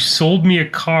you sold me a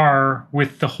car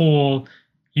with the whole,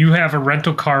 you have a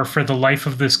rental car for the life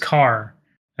of this car.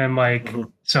 I'm like,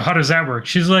 So how does that work?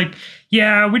 She's like,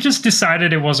 yeah, we just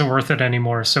decided it wasn't worth it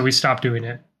anymore, so we stopped doing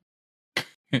it.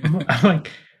 I'm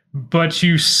like, but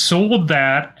you sold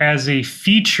that as a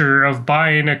feature of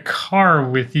buying a car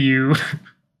with you.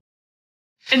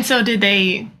 And so did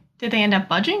they end up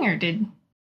budging, or did?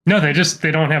 No, they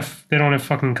don't have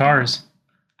fucking cars.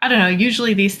 I don't know.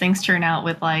 Usually these things turn out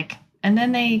with like, and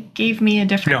then they gave me a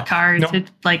different car to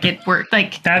like it worked.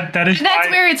 Like that's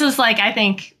where it's just like, I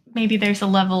think maybe there's a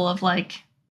level of like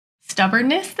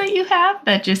stubbornness that you have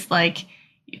that just like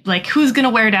who's gonna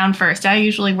wear down first? I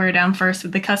usually wear down first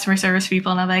with the customer service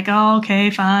people, and I'm like, oh, okay,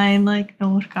 fine, like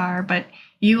no car. But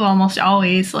you almost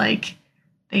always like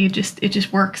it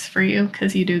just works for you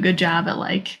because you do a good job at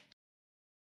like.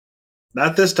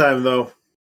 Not this time though.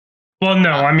 Well,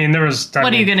 no, I mean there was.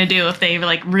 What are you gonna do if they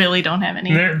like really don't have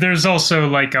any? There's also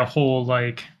like a whole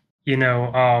like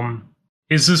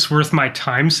is this worth my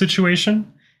time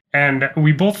situation? And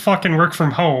we both fucking work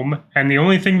from home, and the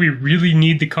only thing we really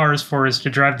need the cars for is to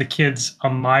drive the kids a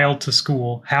mile to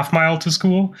school, half mile to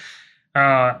school.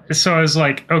 So I was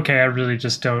like, okay, I really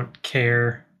just don't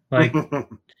care. Like,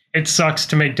 it sucks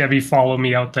to make Debbie follow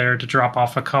me out there to drop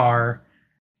off a car,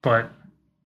 but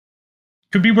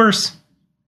could be worse. I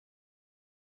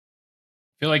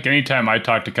feel like anytime I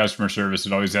talk to customer service,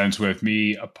 it always ends with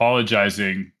me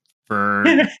apologizing for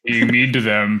being mean to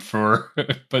them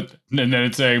and then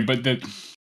it's saying, but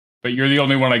you're the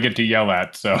only one I get to yell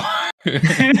at, so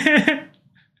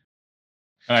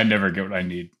I never get what I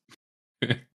need.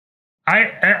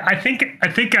 I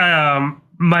think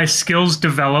my skills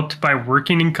developed by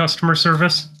working in customer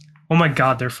service Oh my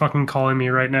god, they're fucking calling me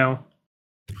right now.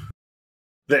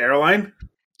 The airline?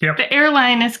 Yep. The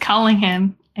airline is calling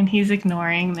him, and he's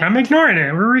ignoring them. I'm ignoring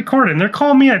it. We're recording. They're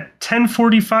calling me at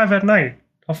 10:45 at night.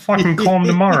 I'll fucking call them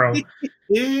tomorrow.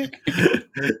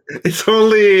 It's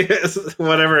only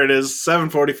whatever it is,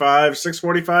 7:45,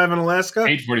 6:45 in Alaska.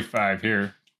 8:45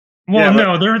 here. Well, Yeah,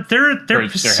 no, they're They're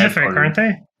Pacific, headquartered. aren't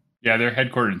they? Yeah, they're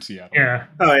headquartered in Seattle. Yeah.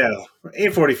 Oh yeah,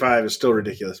 8:45 is still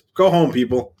ridiculous. Go home,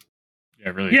 people. Yeah,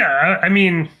 really. Yeah, I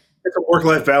mean, It's a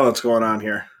work-life balance going on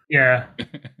here. yeah.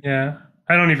 Yeah.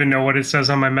 I don't even know what it says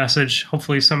on my message.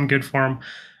 Hopefully something good for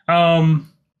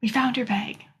them. We found your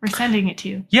bag. We're sending it to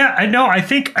you. Yeah, I know. I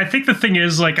think the thing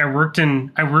is, like, I worked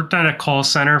on a call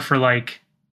center for like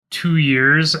 2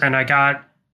 years, and I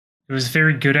was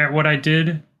very good at what I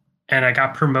did, and I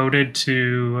got promoted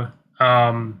to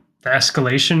the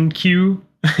escalation queue.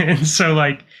 And so,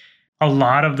 like, a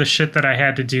lot of the shit that I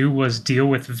had to do was deal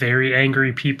with very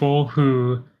angry people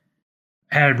who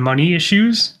had money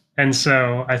issues. And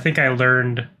so I think I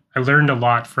learned a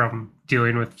lot from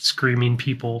dealing with screaming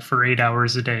people for 8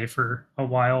 hours a day for a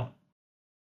while.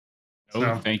 Oh,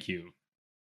 So. thank you.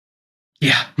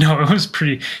 Yeah, no, it was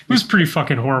pretty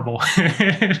fucking horrible.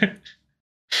 I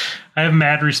have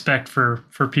mad respect for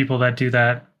people that do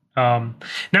that.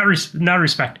 Not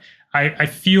respect. I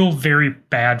feel very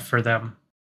bad for them.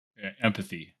 Yeah,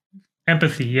 empathy.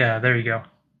 Empathy, yeah, there you go.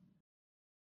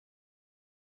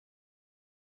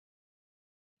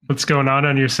 What's going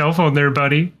on your cell phone there,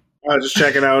 buddy? Just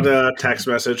checking out a text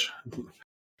message.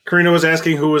 Karina was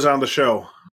asking who was on the show,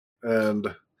 and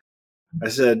I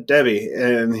said Debbie,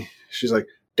 and she's like,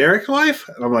 Derek's wife?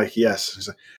 And I'm like, yes. She's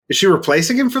like, is she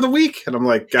replacing him for the week? And I'm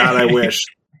like, God, I wish.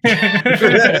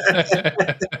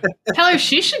 Tell her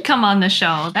she should come on the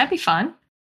show. That'd be fun.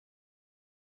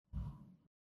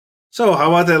 So, how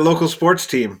about that local sports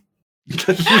team? No,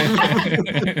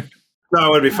 it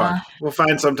would be fun. We'll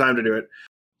find some time to do it.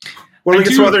 When we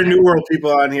get some other New World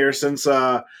people on here, since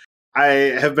I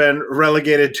have been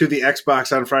relegated to the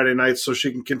Xbox on Friday nights so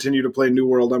she can continue to play New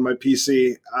World on my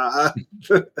PC.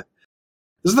 This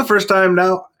is the first time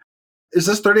now. Is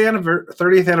this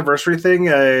 30th anniversary thing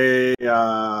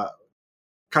a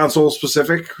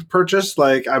console-specific purchase?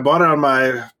 Like, I bought it on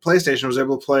my PlayStation, was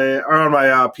able to play, or on my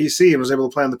PC, and was able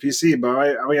to play on the PC, but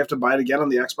I have to buy it again on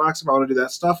the Xbox if I want to do that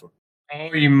stuff?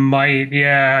 Oh, you might.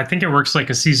 Yeah, I think it works like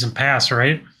a season pass,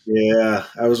 right? Yeah,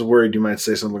 I was worried you might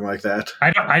say something like that.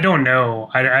 I don't know.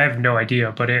 I have no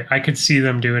idea, but I could see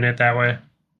them doing it that way.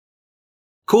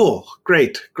 Cool,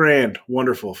 great, grand,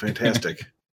 wonderful, fantastic.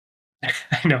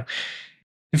 I know.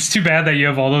 It's too bad that you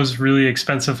have all those really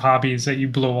expensive hobbies that you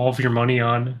blow all of your money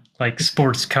on, like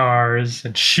sports cars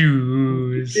and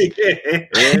shoes,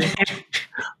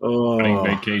 Running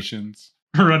vacations.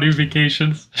 running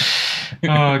vacations.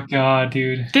 Oh, God,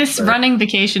 dude. This running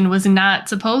vacation was not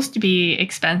supposed to be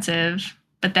expensive,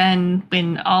 but then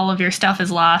when all of your stuff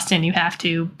is lost and you have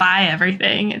to buy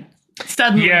everything,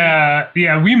 suddenly... Yeah,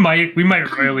 we might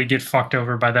really get fucked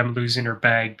over by them losing her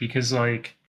bag because,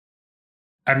 like,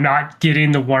 I'm not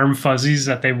getting the warm fuzzies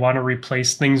that they want to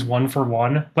replace things one for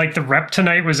one. Like, the rep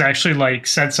tonight was actually, like,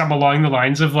 said something along the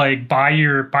lines of, like, buy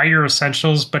your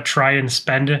essentials, but try and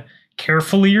spend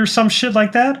carefully or some shit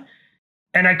like that.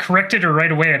 And I corrected her right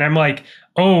away, and I'm like,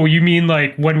 oh, you mean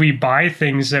like when we buy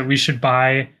things that we should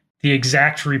buy the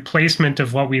exact replacement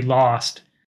of what we lost?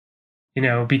 You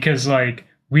know, because like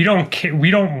we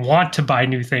don't want to buy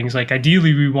new things. Like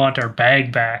ideally we want our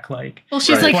bag back. Like, well,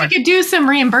 she's Right. like, you could do some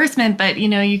reimbursement, but you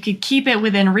know, you could keep it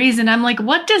within reason. I'm like,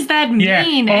 what does that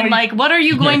mean? Yeah. And like, what are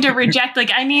you going to reject?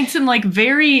 Like, I need some like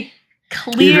very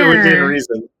Even within clear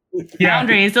reason.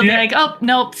 boundaries. They'll be like, oh,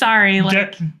 nope, sorry.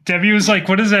 Like, Debbie was like,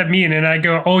 what does that mean? And I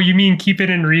go, oh, you mean keep it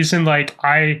in reason, like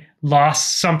I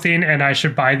lost something and I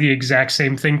should buy the exact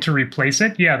same thing to replace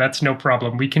it? Yeah, that's no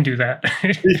problem. We can do that.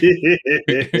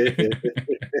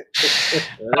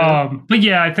 But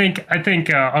yeah, I think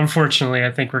unfortunately,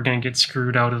 I think we're gonna get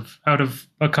screwed out of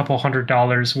a couple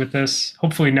 $100 with this.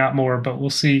 Hopefully not more, but we'll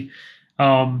see.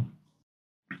 But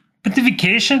the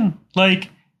vacation, like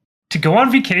to go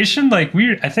on vacation, like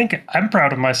I think I'm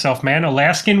proud of myself, man.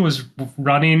 Alaskan was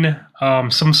running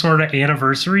some sort of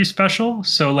anniversary special,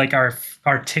 so like our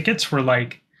tickets were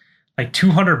like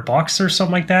 $200 or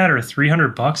something like that, or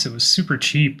 $300. It was super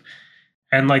cheap,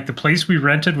 and like the place we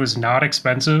rented was not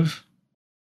expensive.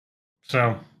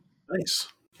 So Nice.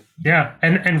 yeah,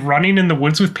 and running in the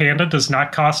woods with Panda does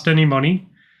not cost any money.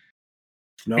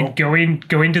 No. And going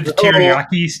to the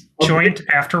teriyaki joint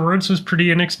afterwards was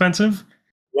pretty inexpensive.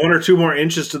 1 or 2 more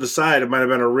inches to the side, it might have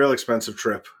been a real expensive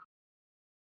trip.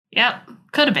 yep,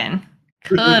 could have been.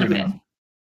 Could have been.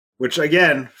 which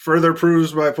again further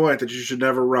proves my point that you should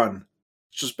never run.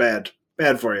 It's just bad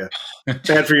for you,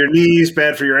 bad for your knees,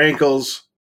 bad for your ankles.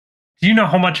 Do you know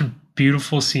how much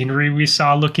beautiful scenery we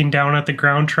saw looking down at the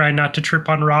ground, trying not to trip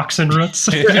on rocks and roots?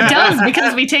 It does,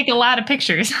 because we take a lot of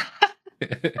pictures.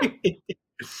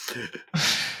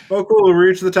 Oh, cool. We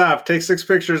reached the top. Take 6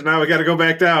 pictures. Now we got to go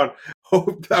back down.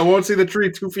 I won't see the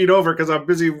tree 2 feet over because I'm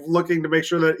busy looking to make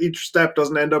sure that each step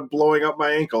doesn't end up blowing up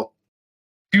my ankle.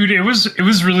 Dude, it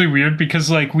was really weird because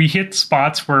like we hit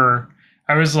spots where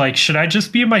I was like, should I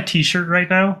just be in my t-shirt right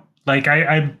now? Like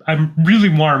I'm really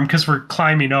warm because we're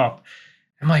climbing up.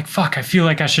 I'm like, fuck, I feel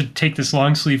like I should take this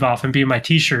long sleeve off and be in my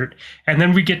t-shirt. And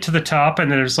then we get to the top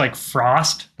and there's like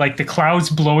frost. Like the clouds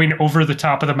blowing over the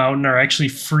top of the mountain are actually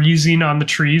freezing on the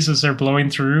trees as they're blowing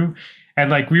through. And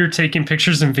like we were taking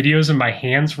pictures and videos and my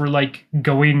hands were like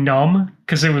going numb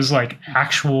because it was like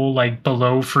actual like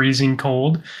below freezing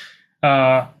cold.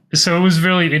 So it was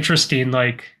really interesting,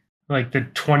 like the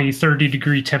 20, 30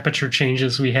 degree temperature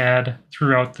changes we had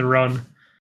throughout the run.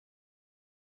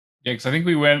 Yeah, because I think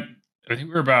we were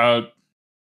about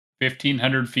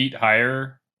 1,500 feet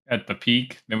higher at the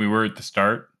peak than we were at the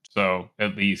start. So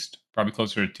at least probably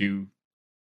closer to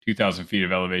 2,000 feet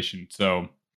of elevation. So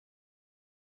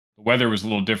the weather was a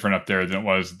little different up there than it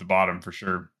was at the bottom for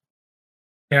sure.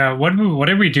 Yeah, what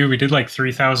did we do? We did like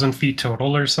 3,000 feet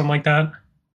total or something like that?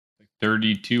 Like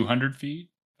 3,200 feet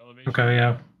elevation. Okay,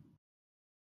 yeah.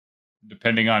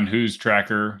 Depending on whose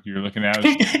tracker you're looking at.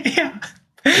 Yeah.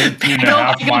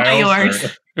 2.5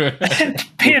 miles.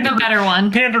 Panda, better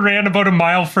one. Panda ran about a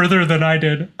mile further than I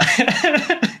did,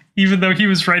 even though he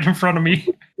was right in front of me.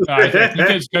 I think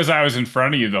it's because I was in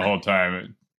front of you the whole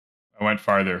time. I went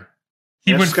farther.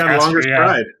 He went got faster, longer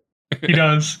stride. He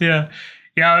does, yeah.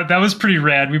 Yeah, that was pretty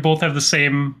rad. We both have the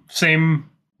same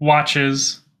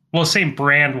watches. Well, same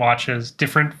brand watches,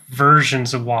 different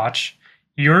versions of watch.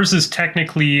 Yours is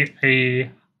technically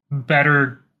a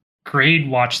better grade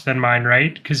watch than mine,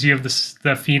 right? Because you have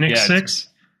the Phoenix 6.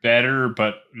 Better,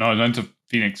 but no, that's a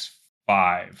Phoenix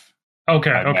 5.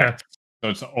 Okay. So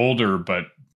it's older, but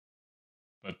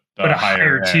a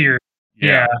higher tier.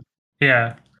 Yeah.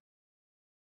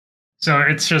 So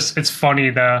it's funny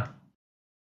the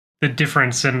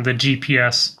difference in the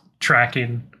GPS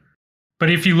tracking. But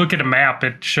if you look at a map,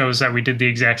 it shows that we did the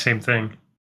exact same thing.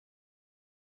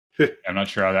 I'm not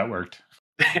sure how that worked.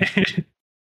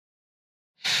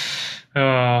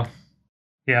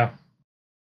 Yeah.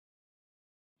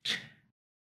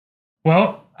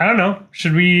 Well, I don't know.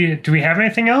 Do we have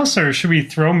anything else, or should we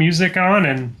throw music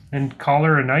on and call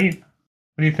her a night?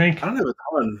 What do you think? I don't have a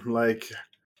ton. Like,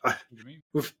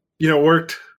 we've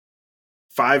worked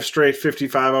 5 straight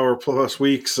 55-hour plus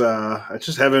weeks. I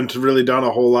just haven't really done a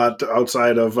whole lot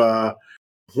outside of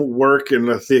work and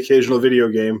the occasional video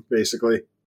game, basically.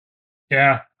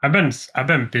 Yeah, I've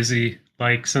been busy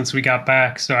like since we got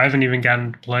back, so I haven't even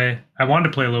gotten to play. I wanted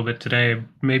to play a little bit today,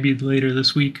 maybe later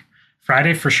this week.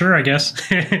 Friday for sure, I guess.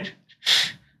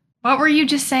 What were you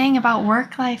just saying about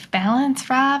work-life balance,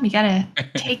 Rob? You gotta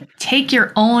take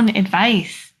your own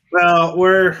advice. Well,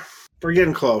 we're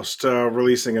getting close to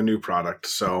releasing a new product,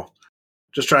 so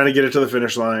just trying to get it to the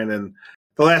finish line. And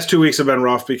the last 2 weeks have been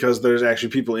rough because there's actually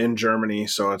people in Germany,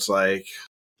 so it's like,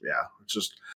 yeah, it's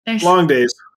just long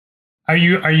days. Are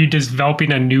you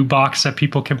developing a new box that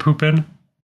people can poop in?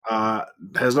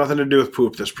 Has nothing to do with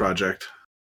poop, this project.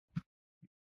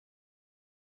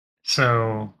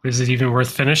 So is it even worth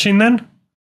finishing then?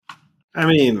 I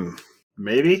mean,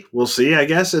 maybe. We'll see, I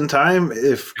guess, in time,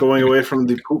 if going away from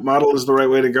the poop model is the right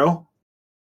way to go.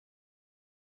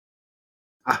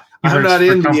 I'm not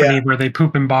in company where they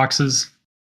poop in boxes.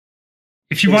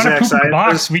 If you want to poop in a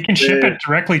box, we can ship it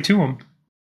directly to them.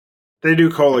 They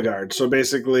do Cologuard, so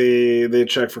basically they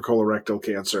check for colorectal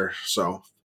cancer. So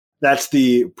that's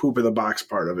the poop in the box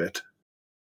part of it.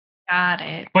 Got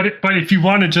it. But if you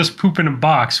want to just poop in a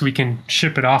box, we can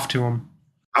ship it off to them.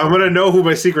 I'm going to know who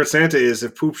my Secret Santa is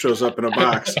if poop shows up in a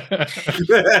box.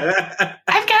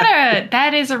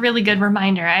 That is a really good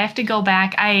reminder. I have to go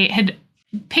back. I had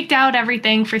picked out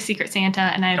everything for Secret Santa,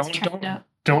 and I was trying to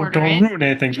Don't ruin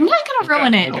anything. I'm not going to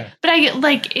ruin it. Okay. But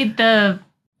the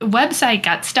website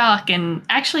got stuck, and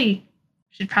actually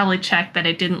should probably check that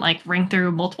it didn't like ring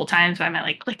through multiple times by my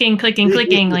like clicking,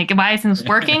 like why isn't this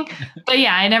working? But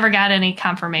yeah, I never got any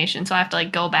confirmation, so I have to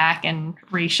like go back and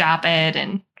reshop it.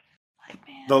 And like,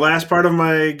 man, the last part of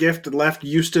my gift left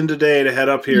Houston today to head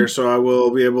up here, so I will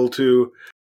be able to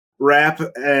wrap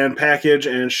and package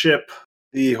and ship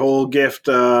the whole gift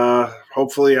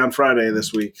hopefully on Friday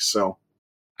this week. So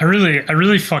I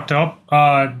really fucked up.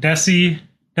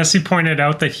 Nessie pointed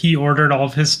out that he ordered all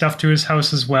of his stuff to his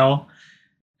house as well.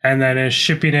 and then is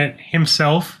shipping it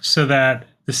himself so that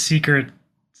the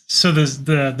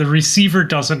receiver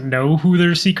doesn't know who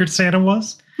their Secret Santa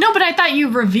was. No, but I thought you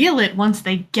reveal it once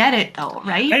they get it, though,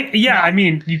 right? I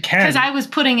mean, you can. Because I was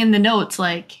putting in the notes,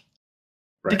 like,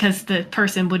 Right. because the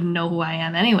person wouldn't know who I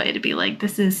am anyway, to be like,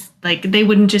 this is, like, they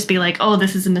wouldn't just be like, oh,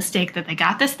 this is a mistake that they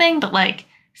got this thing, but, like,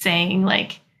 saying,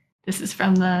 like, this is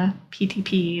from the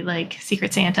PTP, like,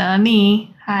 Secret Santa,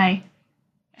 me, hi.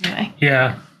 Anyway.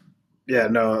 Yeah. Yeah,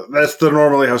 no, that's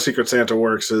normally how Secret Santa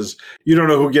works. Is you don't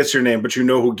know who gets your name, but you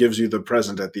know who gives you the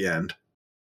present at the end.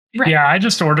 Right. Yeah, I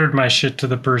just ordered my shit to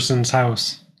the person's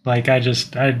house. Like, I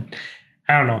don't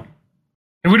know.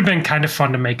 It would have been kind of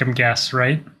fun to make them guess,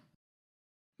 right?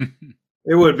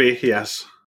 It would be, yes.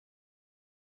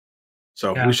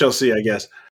 So Yeah. we shall see, I guess.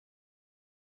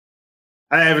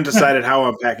 I haven't decided how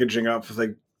I'm packaging up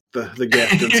the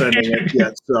gift and sending it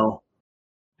yet. So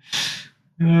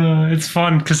It's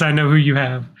fun because I know who you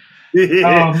have. you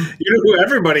know who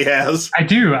everybody has. I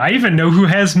do. I even know who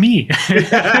has me.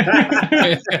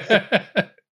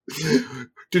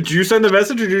 Did you send the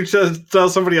message, or did you just tell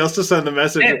somebody else to send the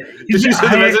message? Did you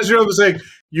send the I- message to them saying,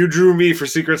 "You drew me for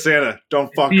Secret Santa.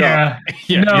 Don't fuck up." Yeah.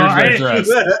 Yeah, No, here's my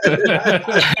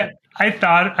address. I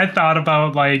thought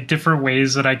about like different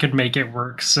ways that I could make it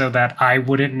work so that I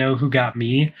wouldn't know who got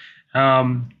me.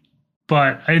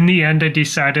 But in the end, I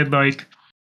decided like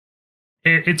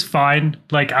it's fine.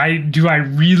 Like I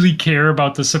really care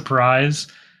about the surprise?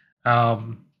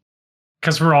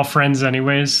 Because we're all friends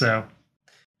anyways. So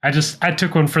I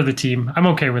took one for the team. I'm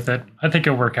okay with it. I think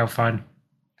it'll work out fine.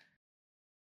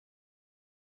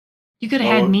 You could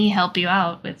have had me help you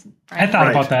out with. I thought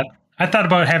Right. about that. I thought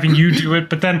about having you do it,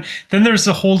 but then there's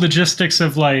the whole logistics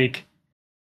of like,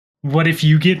 what if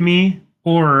you get me?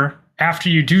 Or after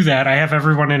you do that, I have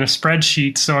everyone in a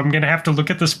spreadsheet, so I'm gonna have to look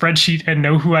at the spreadsheet and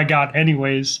know who I got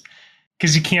anyways.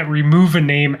 Because you can't remove a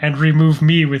name and remove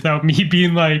me without me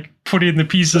being like putting the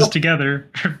pieces together.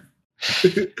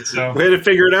 So Way to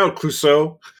figure it out,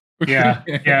 Clouseau. yeah.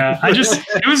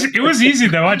 It was easy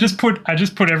though. I just put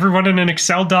everyone in an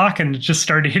Excel doc and just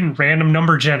started hitting random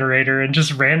number generator and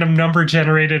just random number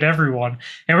generated everyone.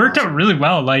 And it worked out really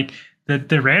well. Like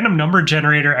the random number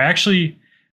generator actually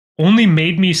only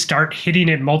made me start hitting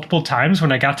it multiple times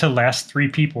when I got to the last 3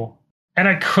 people. And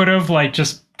I could have like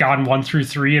just gone 1 through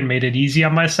 3 and made it easy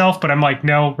on myself, but I'm like,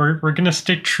 no, we're gonna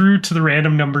stick true to the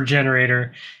random number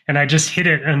generator. And I just hit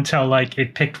it until like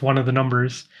it picked one of the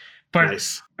numbers. But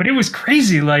Nice. But it was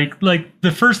crazy. Like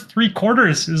the first 3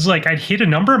 quarters is like I'd hit a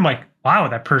number. I'm like, wow,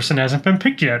 that person hasn't been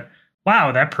picked yet.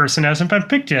 Wow, that person hasn't been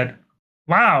picked yet.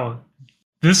 Wow,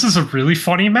 this is a really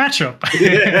funny matchup.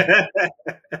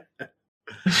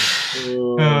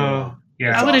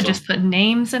 Yeah, I would have awesome. just put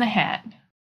names in a hat.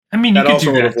 I mean, you That could also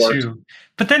do that would've worked. too.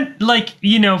 But then, like,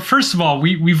 you know, first of all,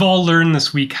 we've all learned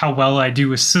this week how well I do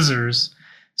with scissors.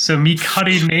 So me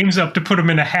cutting names up to put them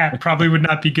in a hat probably would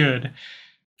not be good.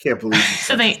 Can't believe you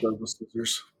So they-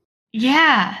 scissors.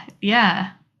 Yeah.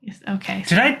 Yes, okay.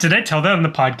 Did I tell that on the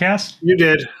podcast? You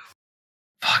did.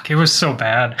 Fuck, it was so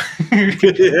bad.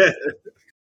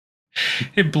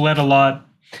 It bled a lot.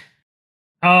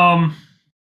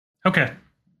 Okay.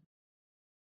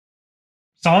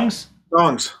 Songs?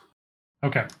 Songs.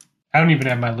 Okay. I don't even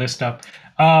have my list up.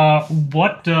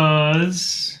 What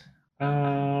does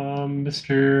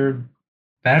Mr.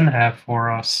 Ben have for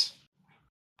us?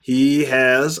 He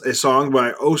has a song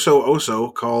by Oso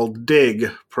Oso called Dig,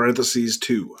 parentheses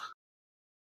 2.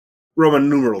 Roman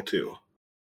numeral 2. He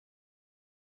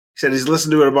said he's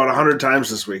listened to it about 100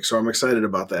 times this week, so I'm excited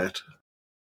about that.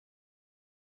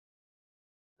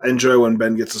 I enjoy when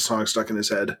Ben gets a song stuck in his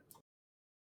head.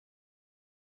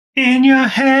 In your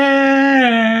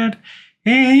head.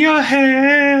 In your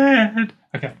head.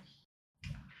 Okay.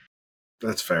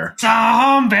 That's fair.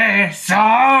 Zombie.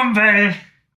 Zombie.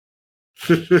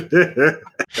 All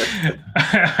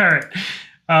right.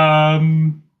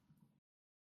 And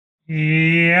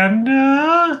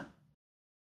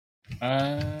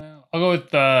I'll go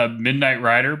with Midnight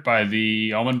Rider by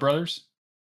the Allman Brothers.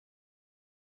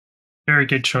 very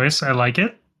good choice. I like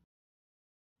it.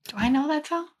 Do I know that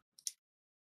song?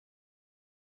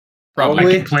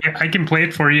 Probably. I can play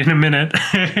it for you in a minute.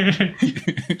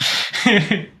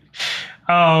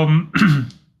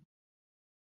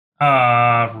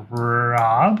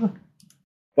 Rob?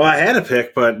 Well, I had a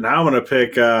pick, but now I'm going to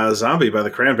pick Zombie by the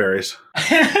Cranberries.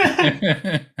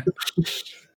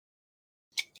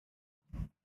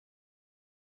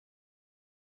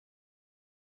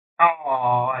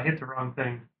 Oh, I hit the wrong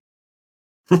thing.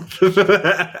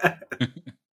 I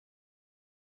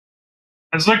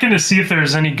was looking to see if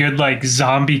there's any good like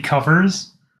zombie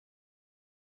covers,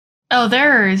 Oh,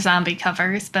 there are zombie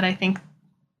covers, but I think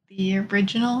the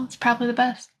original is probably the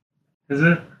best. Is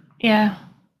it? Yeah.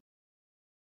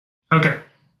 Okay.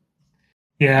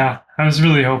 Yeah, I was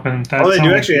really hoping that. Oh, they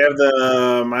do actually have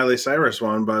the Miley Cyrus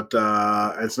one, but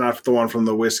it's not the one from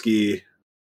the whiskey.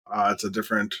 It's a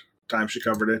different time she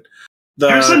covered it.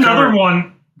 There's another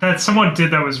one that someone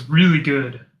did that was really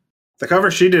good. The cover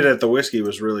she did at the whiskey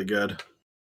was really good.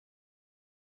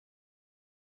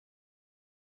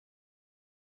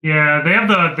 Yeah, they have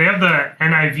the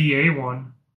NIVA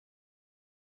one.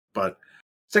 But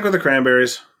stick with the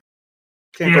Cranberries.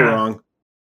 Can't go wrong.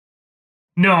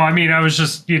 No, I mean, I was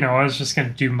just going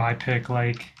to do my pick,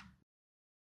 like,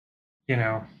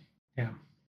 yeah.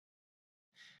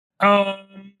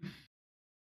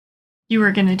 You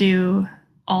were going to do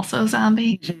also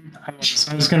zombie? I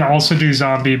was going to also do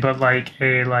zombie, but like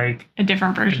a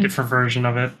different version. A different version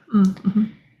of it. Mm-hmm.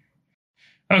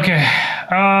 Okay,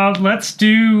 let's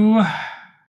do.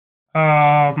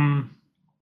 We're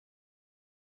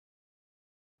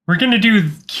gonna do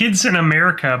 "Kids in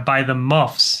America" by the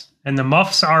Muffs, and the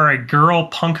Muffs are a girl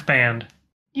punk band.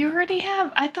 You already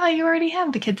have. I thought you already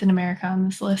have the Kids in America on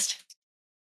this list.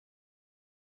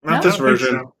 Not this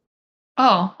version. So.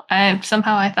 Oh, I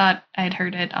thought I'd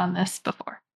heard it on this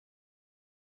before.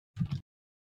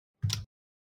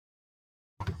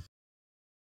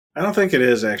 I don't think it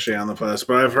is actually on the list,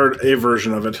 but I've heard a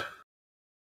version of it.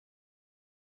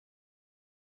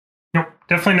 Nope,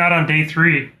 definitely not on day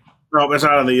 3. No, it's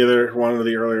not on one of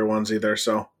the earlier ones either,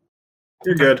 so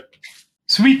you're good.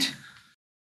 Sweet.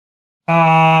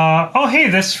 Oh, hey,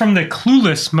 that's from the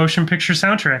Clueless motion picture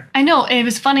soundtrack. I know, it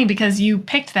was funny because you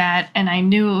picked that, and I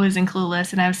knew it was in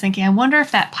Clueless, and I was thinking, I wonder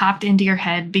if that popped into your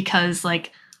head because,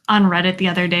 like, on Reddit the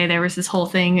other day, there was this whole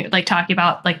thing, like, talking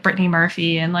about, like, Brittany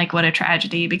Murphy and, like, what a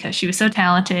tragedy because she was so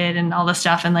talented and all this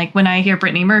stuff. And, like, when I hear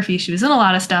Brittany Murphy, she was in a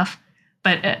lot of stuff,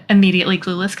 but immediately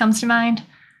Clueless comes to mind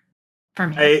for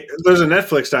me. Hey, there's a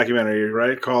Netflix documentary,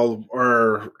 right, called,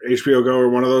 or HBO Go, or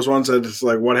one of those ones that's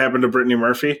like, what happened to Brittany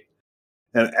Murphy?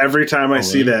 And every time I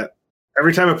see that,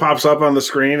 every time it pops up on the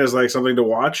screen as, like, something to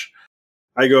watch,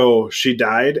 I go, she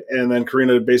died, and then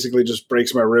Karina basically just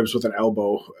breaks my ribs with an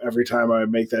elbow every time I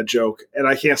make that joke. And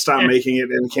I can't stop making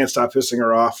it and can't stop pissing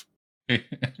her off.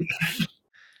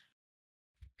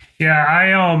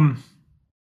 Yeah,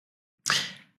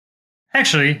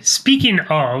 actually, speaking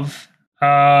of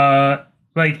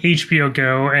like HBO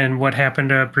Go and what happened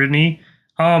to Brittany,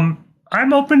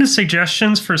 I'm open to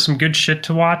suggestions for some good shit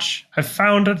to watch. I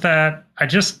found that I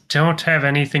just don't have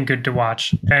anything good to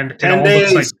watch, and 10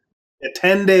 days. Looks like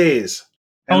 10 days.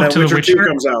 And then Witcher 2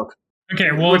 comes out.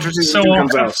 Okay, well, so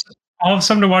I'll have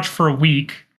something to watch for a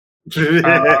week because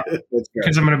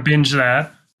I'm going to binge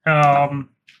that.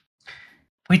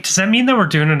 Wait, does that mean that we're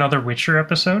doing another Witcher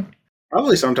episode?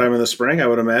 Probably sometime in the spring, I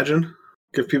would imagine.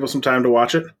 Give people some time to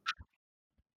watch it.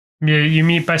 Yeah, you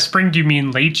mean by spring? Do you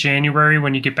mean late January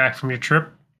when you get back from your trip?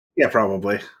 Yeah,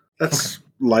 probably. That's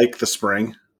like the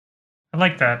spring. I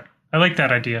like that. I like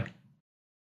that idea.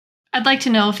 I'd like to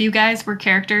know if you guys were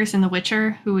characters in The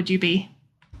Witcher, who would you be?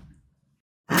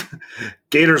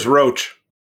 Gator's Roach.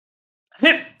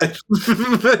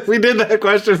 We did that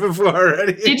question before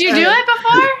already. Did you do it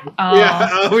before? Oh.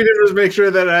 Yeah, all we did was make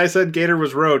sure that I said Gator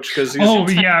was Roach because.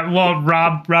 Yeah. Well,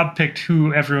 Rob picked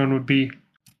who everyone would be.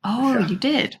 Oh, yeah. You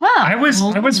did. Wow. I was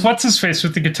what's his face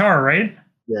with the guitar, right?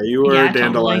 Yeah, you were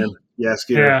Dandelion. Totally. Yes,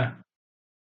 Gator. Yeah.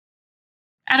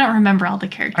 I don't remember all the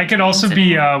characters. I could also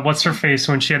be what's her face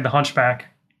when she had the hunchback.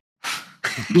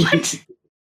 What?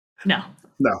 No.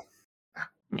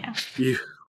 Yeah.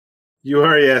 You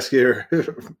are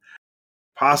Yaskier.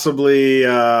 Possibly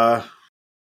the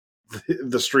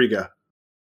Striga.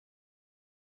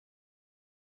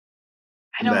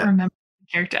 I don't remember the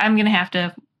character. I'm gonna have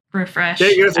to refresh. Yeah,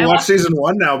 you have to watch season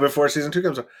 1 now before season 2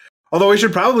 comes out. Although we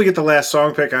should probably get the last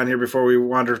song pick on here before we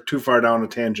wander too far down a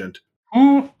tangent.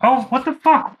 Oh, what the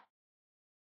fuck?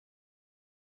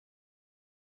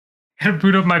 I had to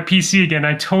boot up my PC again.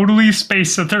 I totally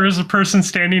spaced that there is a person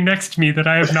standing next to me that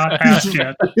I have not asked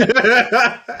yet.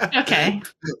 Okay.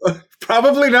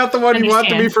 Probably not the one you want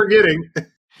to be forgetting.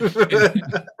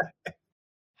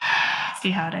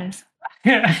 See how it is.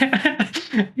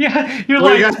 Yeah, you're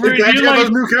got those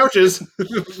new couches.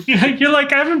 Yeah, you're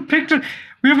like, I haven't picked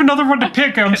we have another one to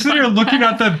pick. I'm sitting here looking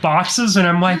at the boxes and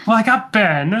I'm like, well, I got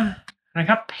Ben, and I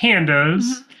got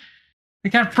Pandas, I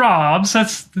got Rob's.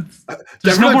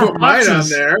 There's no more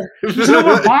boxes on there. There's no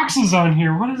more boxes on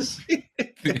here. What is?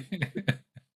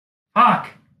 Fuck.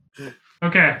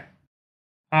 Okay.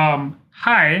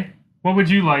 Hi. What would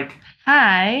you like?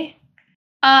 Hi.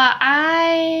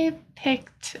 I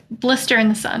picked Blister in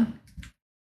the Sun.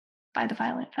 by the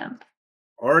Violent Femmes.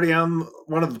 Already on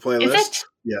one of the playlists. Is it?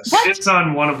 Yes. What? It's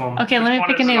on one of them. Okay, let Which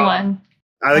me pick a is it new on? one.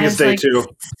 I think it's day 2.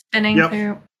 Spinning Yep.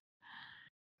 through.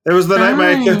 It was the night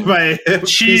my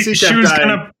She PC she kept was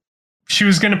dying.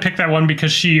 gonna pick that one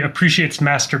because she appreciates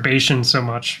masturbation so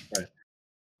much.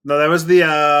 No, that was the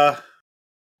No,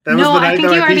 was the I night think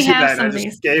that you my already PC have died. some I of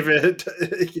just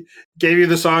gave you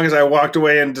the song as I walked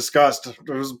away in disgust. It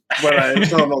was when I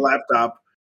was on the laptop.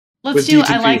 Let's with do DTP.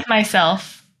 I Like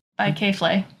Myself by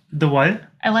K-Flay. The what?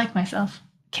 I Like Myself.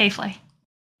 K-Flay.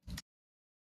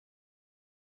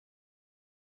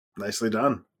 Nicely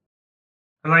done.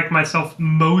 I like myself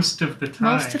most of the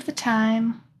time. Most of the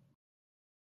time.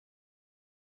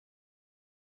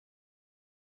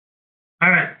 All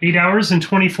right, 8 hours and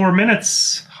 24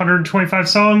 minutes, 125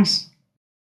 songs.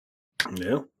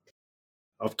 Yeah.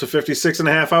 Up to 56 and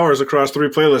a half hours across 3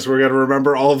 playlists. We're going to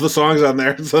remember all of the songs on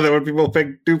there so that when people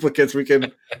pick duplicates, we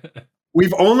can.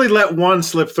 We've only let one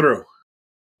slip through.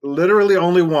 Literally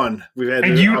only one. We've had.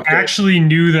 And to you update. actually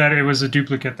knew that it was a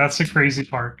duplicate. That's the crazy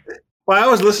part. Well, I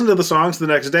was listening to the songs the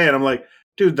next day and I'm like,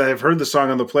 dude, I've heard the song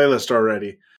on the playlist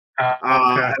already. Okay.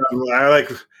 I like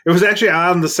it was actually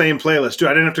on the same playlist too.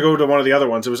 I didn't have to go to one of the other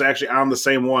ones. It was actually on the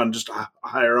same one, just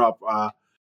higher up.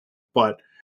 But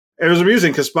it was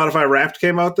amusing because Spotify Wrapped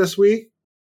came out this week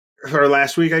or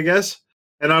last week, I guess.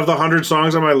 And out of the 100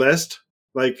 songs on my list,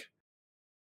 like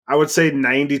I would say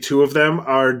 92 of them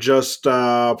are just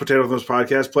Potato Thumbs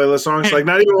podcast playlist songs. Like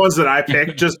not even ones that I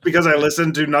picked, just because I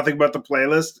listen to nothing but the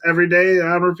playlist every day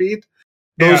on repeat.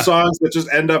 Those songs that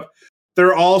just end up.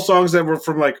 They're all songs that were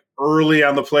from like early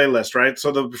on the playlist, right?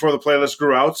 So before the playlist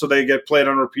grew out, so they get played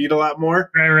on repeat a lot more.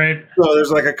 Right. So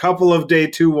there's like a couple of day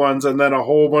 2 ones and then a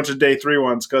whole bunch of day 3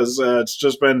 ones because it's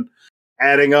just been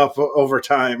adding up over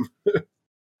time.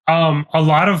 A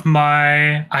lot of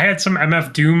I had some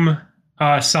MF Doom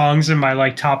songs in my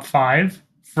like top 5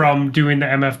 from doing the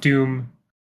MF Doom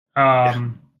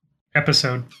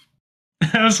episode.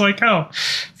 I was like, oh,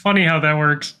 funny how that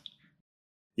works.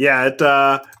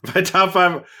 Yeah, my top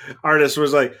 5 artists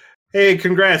was like, hey,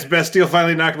 congrats, Bastille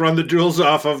finally knocked Run the Jewels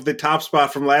off of the top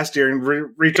spot from last year and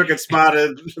retook its spot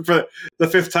for the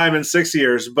 5th time in 6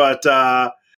 years. But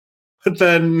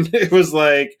then it was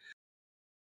like,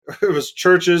 it was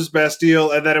Churches,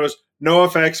 Bastille, and then it was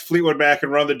NoFX, Fleetwood Mac,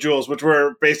 and Run the Jewels, which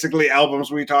were basically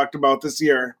albums we talked about this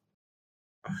year.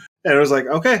 And it was like,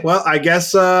 okay, well, I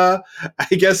guess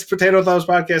Potato Thumbs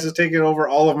podcast is taking over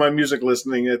all of my music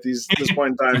listening at this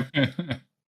point in time.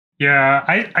 Yeah,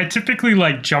 I typically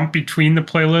like jump between the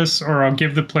playlists, or I'll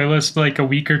give the playlist like a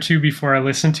week or 2 before I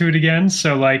listen to it again.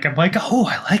 So like I'm like, oh,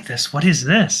 I like this. What is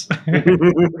this?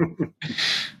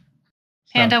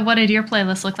 Panda, what did your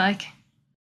playlist look like?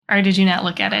 Or did you not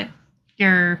look at it?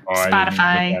 Your Spotify.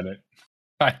 I didn't look at it.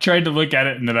 I tried to look at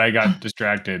it and then I got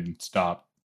distracted and stopped.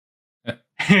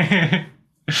 I'll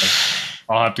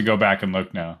have to go back and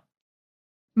look now.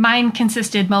 Mine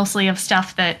consisted mostly of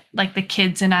stuff that like the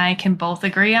kids and I can both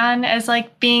agree on as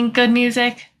like being good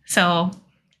music. So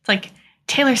it's like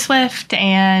Taylor Swift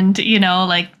and, you know,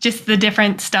 like just the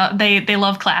different stuff. They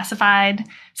love Classified.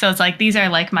 So it's like these are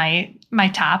like my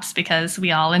tops because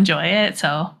we all enjoy it.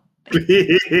 So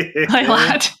they play a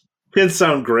lot. Kids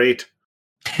sound great.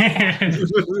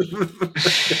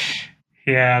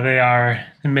 Yeah, they are.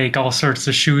 They make all sorts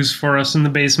of shoes for us in the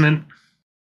basement.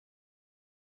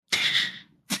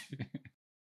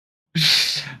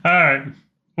 All right.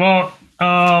 Well,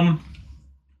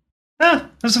 it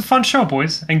was a fun show,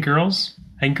 boys and girls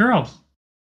and girls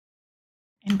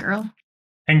And girl.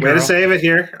 and Way to girls. save it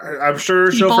here. I'm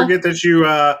sure she'll People. forget that you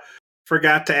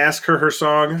forgot to ask her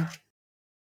song.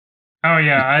 Oh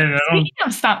yeah, I don't. Speaking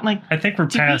of stuff, like, I think we're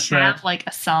do we past have that. like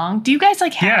a song? Do you guys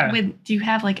like have Yeah. do you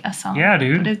have like a song? Yeah,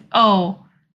 dude. What is, oh.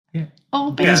 Yeah. Oh,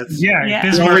 Yeah, baby. it's Yeah.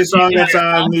 This the only song Yeah. that's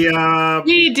on the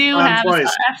We do on have a twice.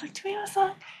 song. I was like, do we have a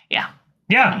song? Yeah.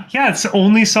 Yeah. It's the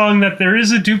only song that there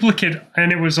is a duplicate,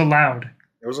 and it was allowed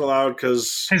it was allowed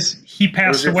because because he it was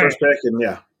passed your away. first pick, and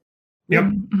yeah, Yep.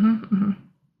 Mm-hmm.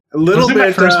 a little Was it bit.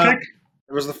 my first pick?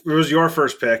 It was your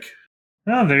first pick.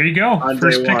 Oh, there you go. On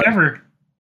First day pick one. ever.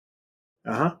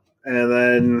 And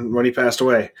then when he passed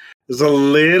away, I was a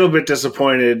little bit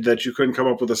disappointed that you couldn't come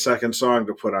up with a second song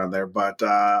to put on there. But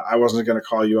I wasn't going to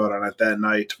call you out on it that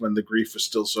night when the grief was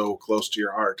still so close to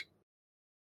your heart.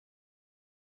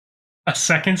 A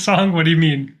second song? What do you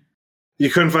mean? You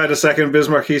couldn't find a second Biz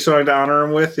Marquee song to honor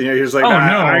him with? You know, he was like, Oh,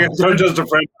 no. I'm just a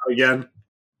friend again.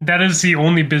 That is the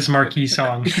only Biz Marquee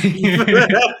song.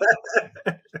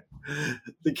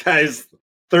 The guy's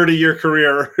 30-year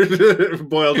career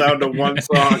boiled down to one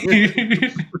song.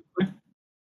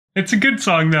 It's a good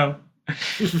song, though.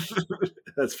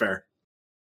 That's fair.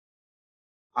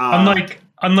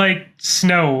 Unlike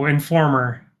Snow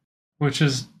Informer, which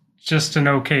is just an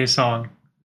okay song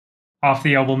off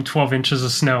the album 12 Inches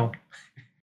of Snow.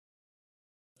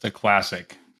 It's a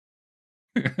classic.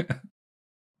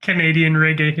 Canadian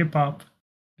reggae hip hop.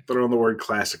 Throwing the word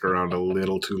classic around a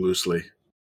little too loosely.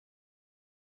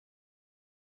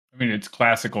 I mean, it's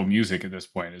classical music at this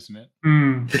point, isn't it?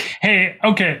 Hey,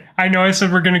 okay. I know I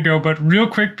said we're going to go, but real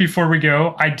quick before we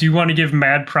go, I do want to give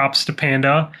mad props to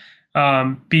Panda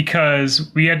because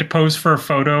we had to pose for a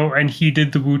photo and he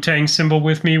did the Wu-Tang symbol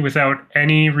with me without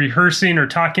any rehearsing or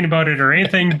talking about it or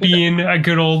anything, being a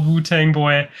good old Wu-Tang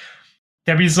boy.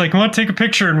 Debbie's like, I want to take a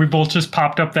picture, and we both just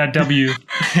popped up that W.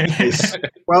 Nice.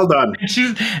 Well done.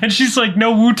 And she's like,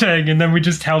 no Wu-Tang, and then we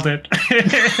just held it.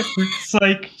 It's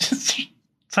like, it's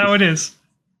how it is.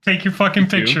 Take your fucking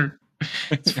picture.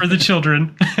 It's for the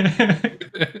children.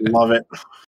 Love it.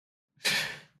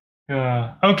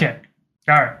 Okay.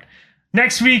 All right.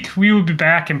 Next week, we will be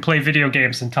back and play video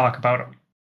games and talk about them.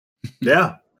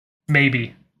 Yeah.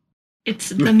 Maybe. It's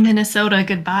the Minnesota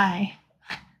goodbye.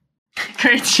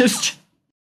 Kurt's just...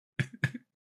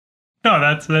 No,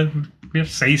 we have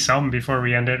to say something before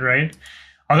we end it, right?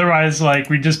 Otherwise,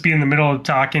 like, we'd just be in the middle of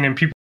talking and people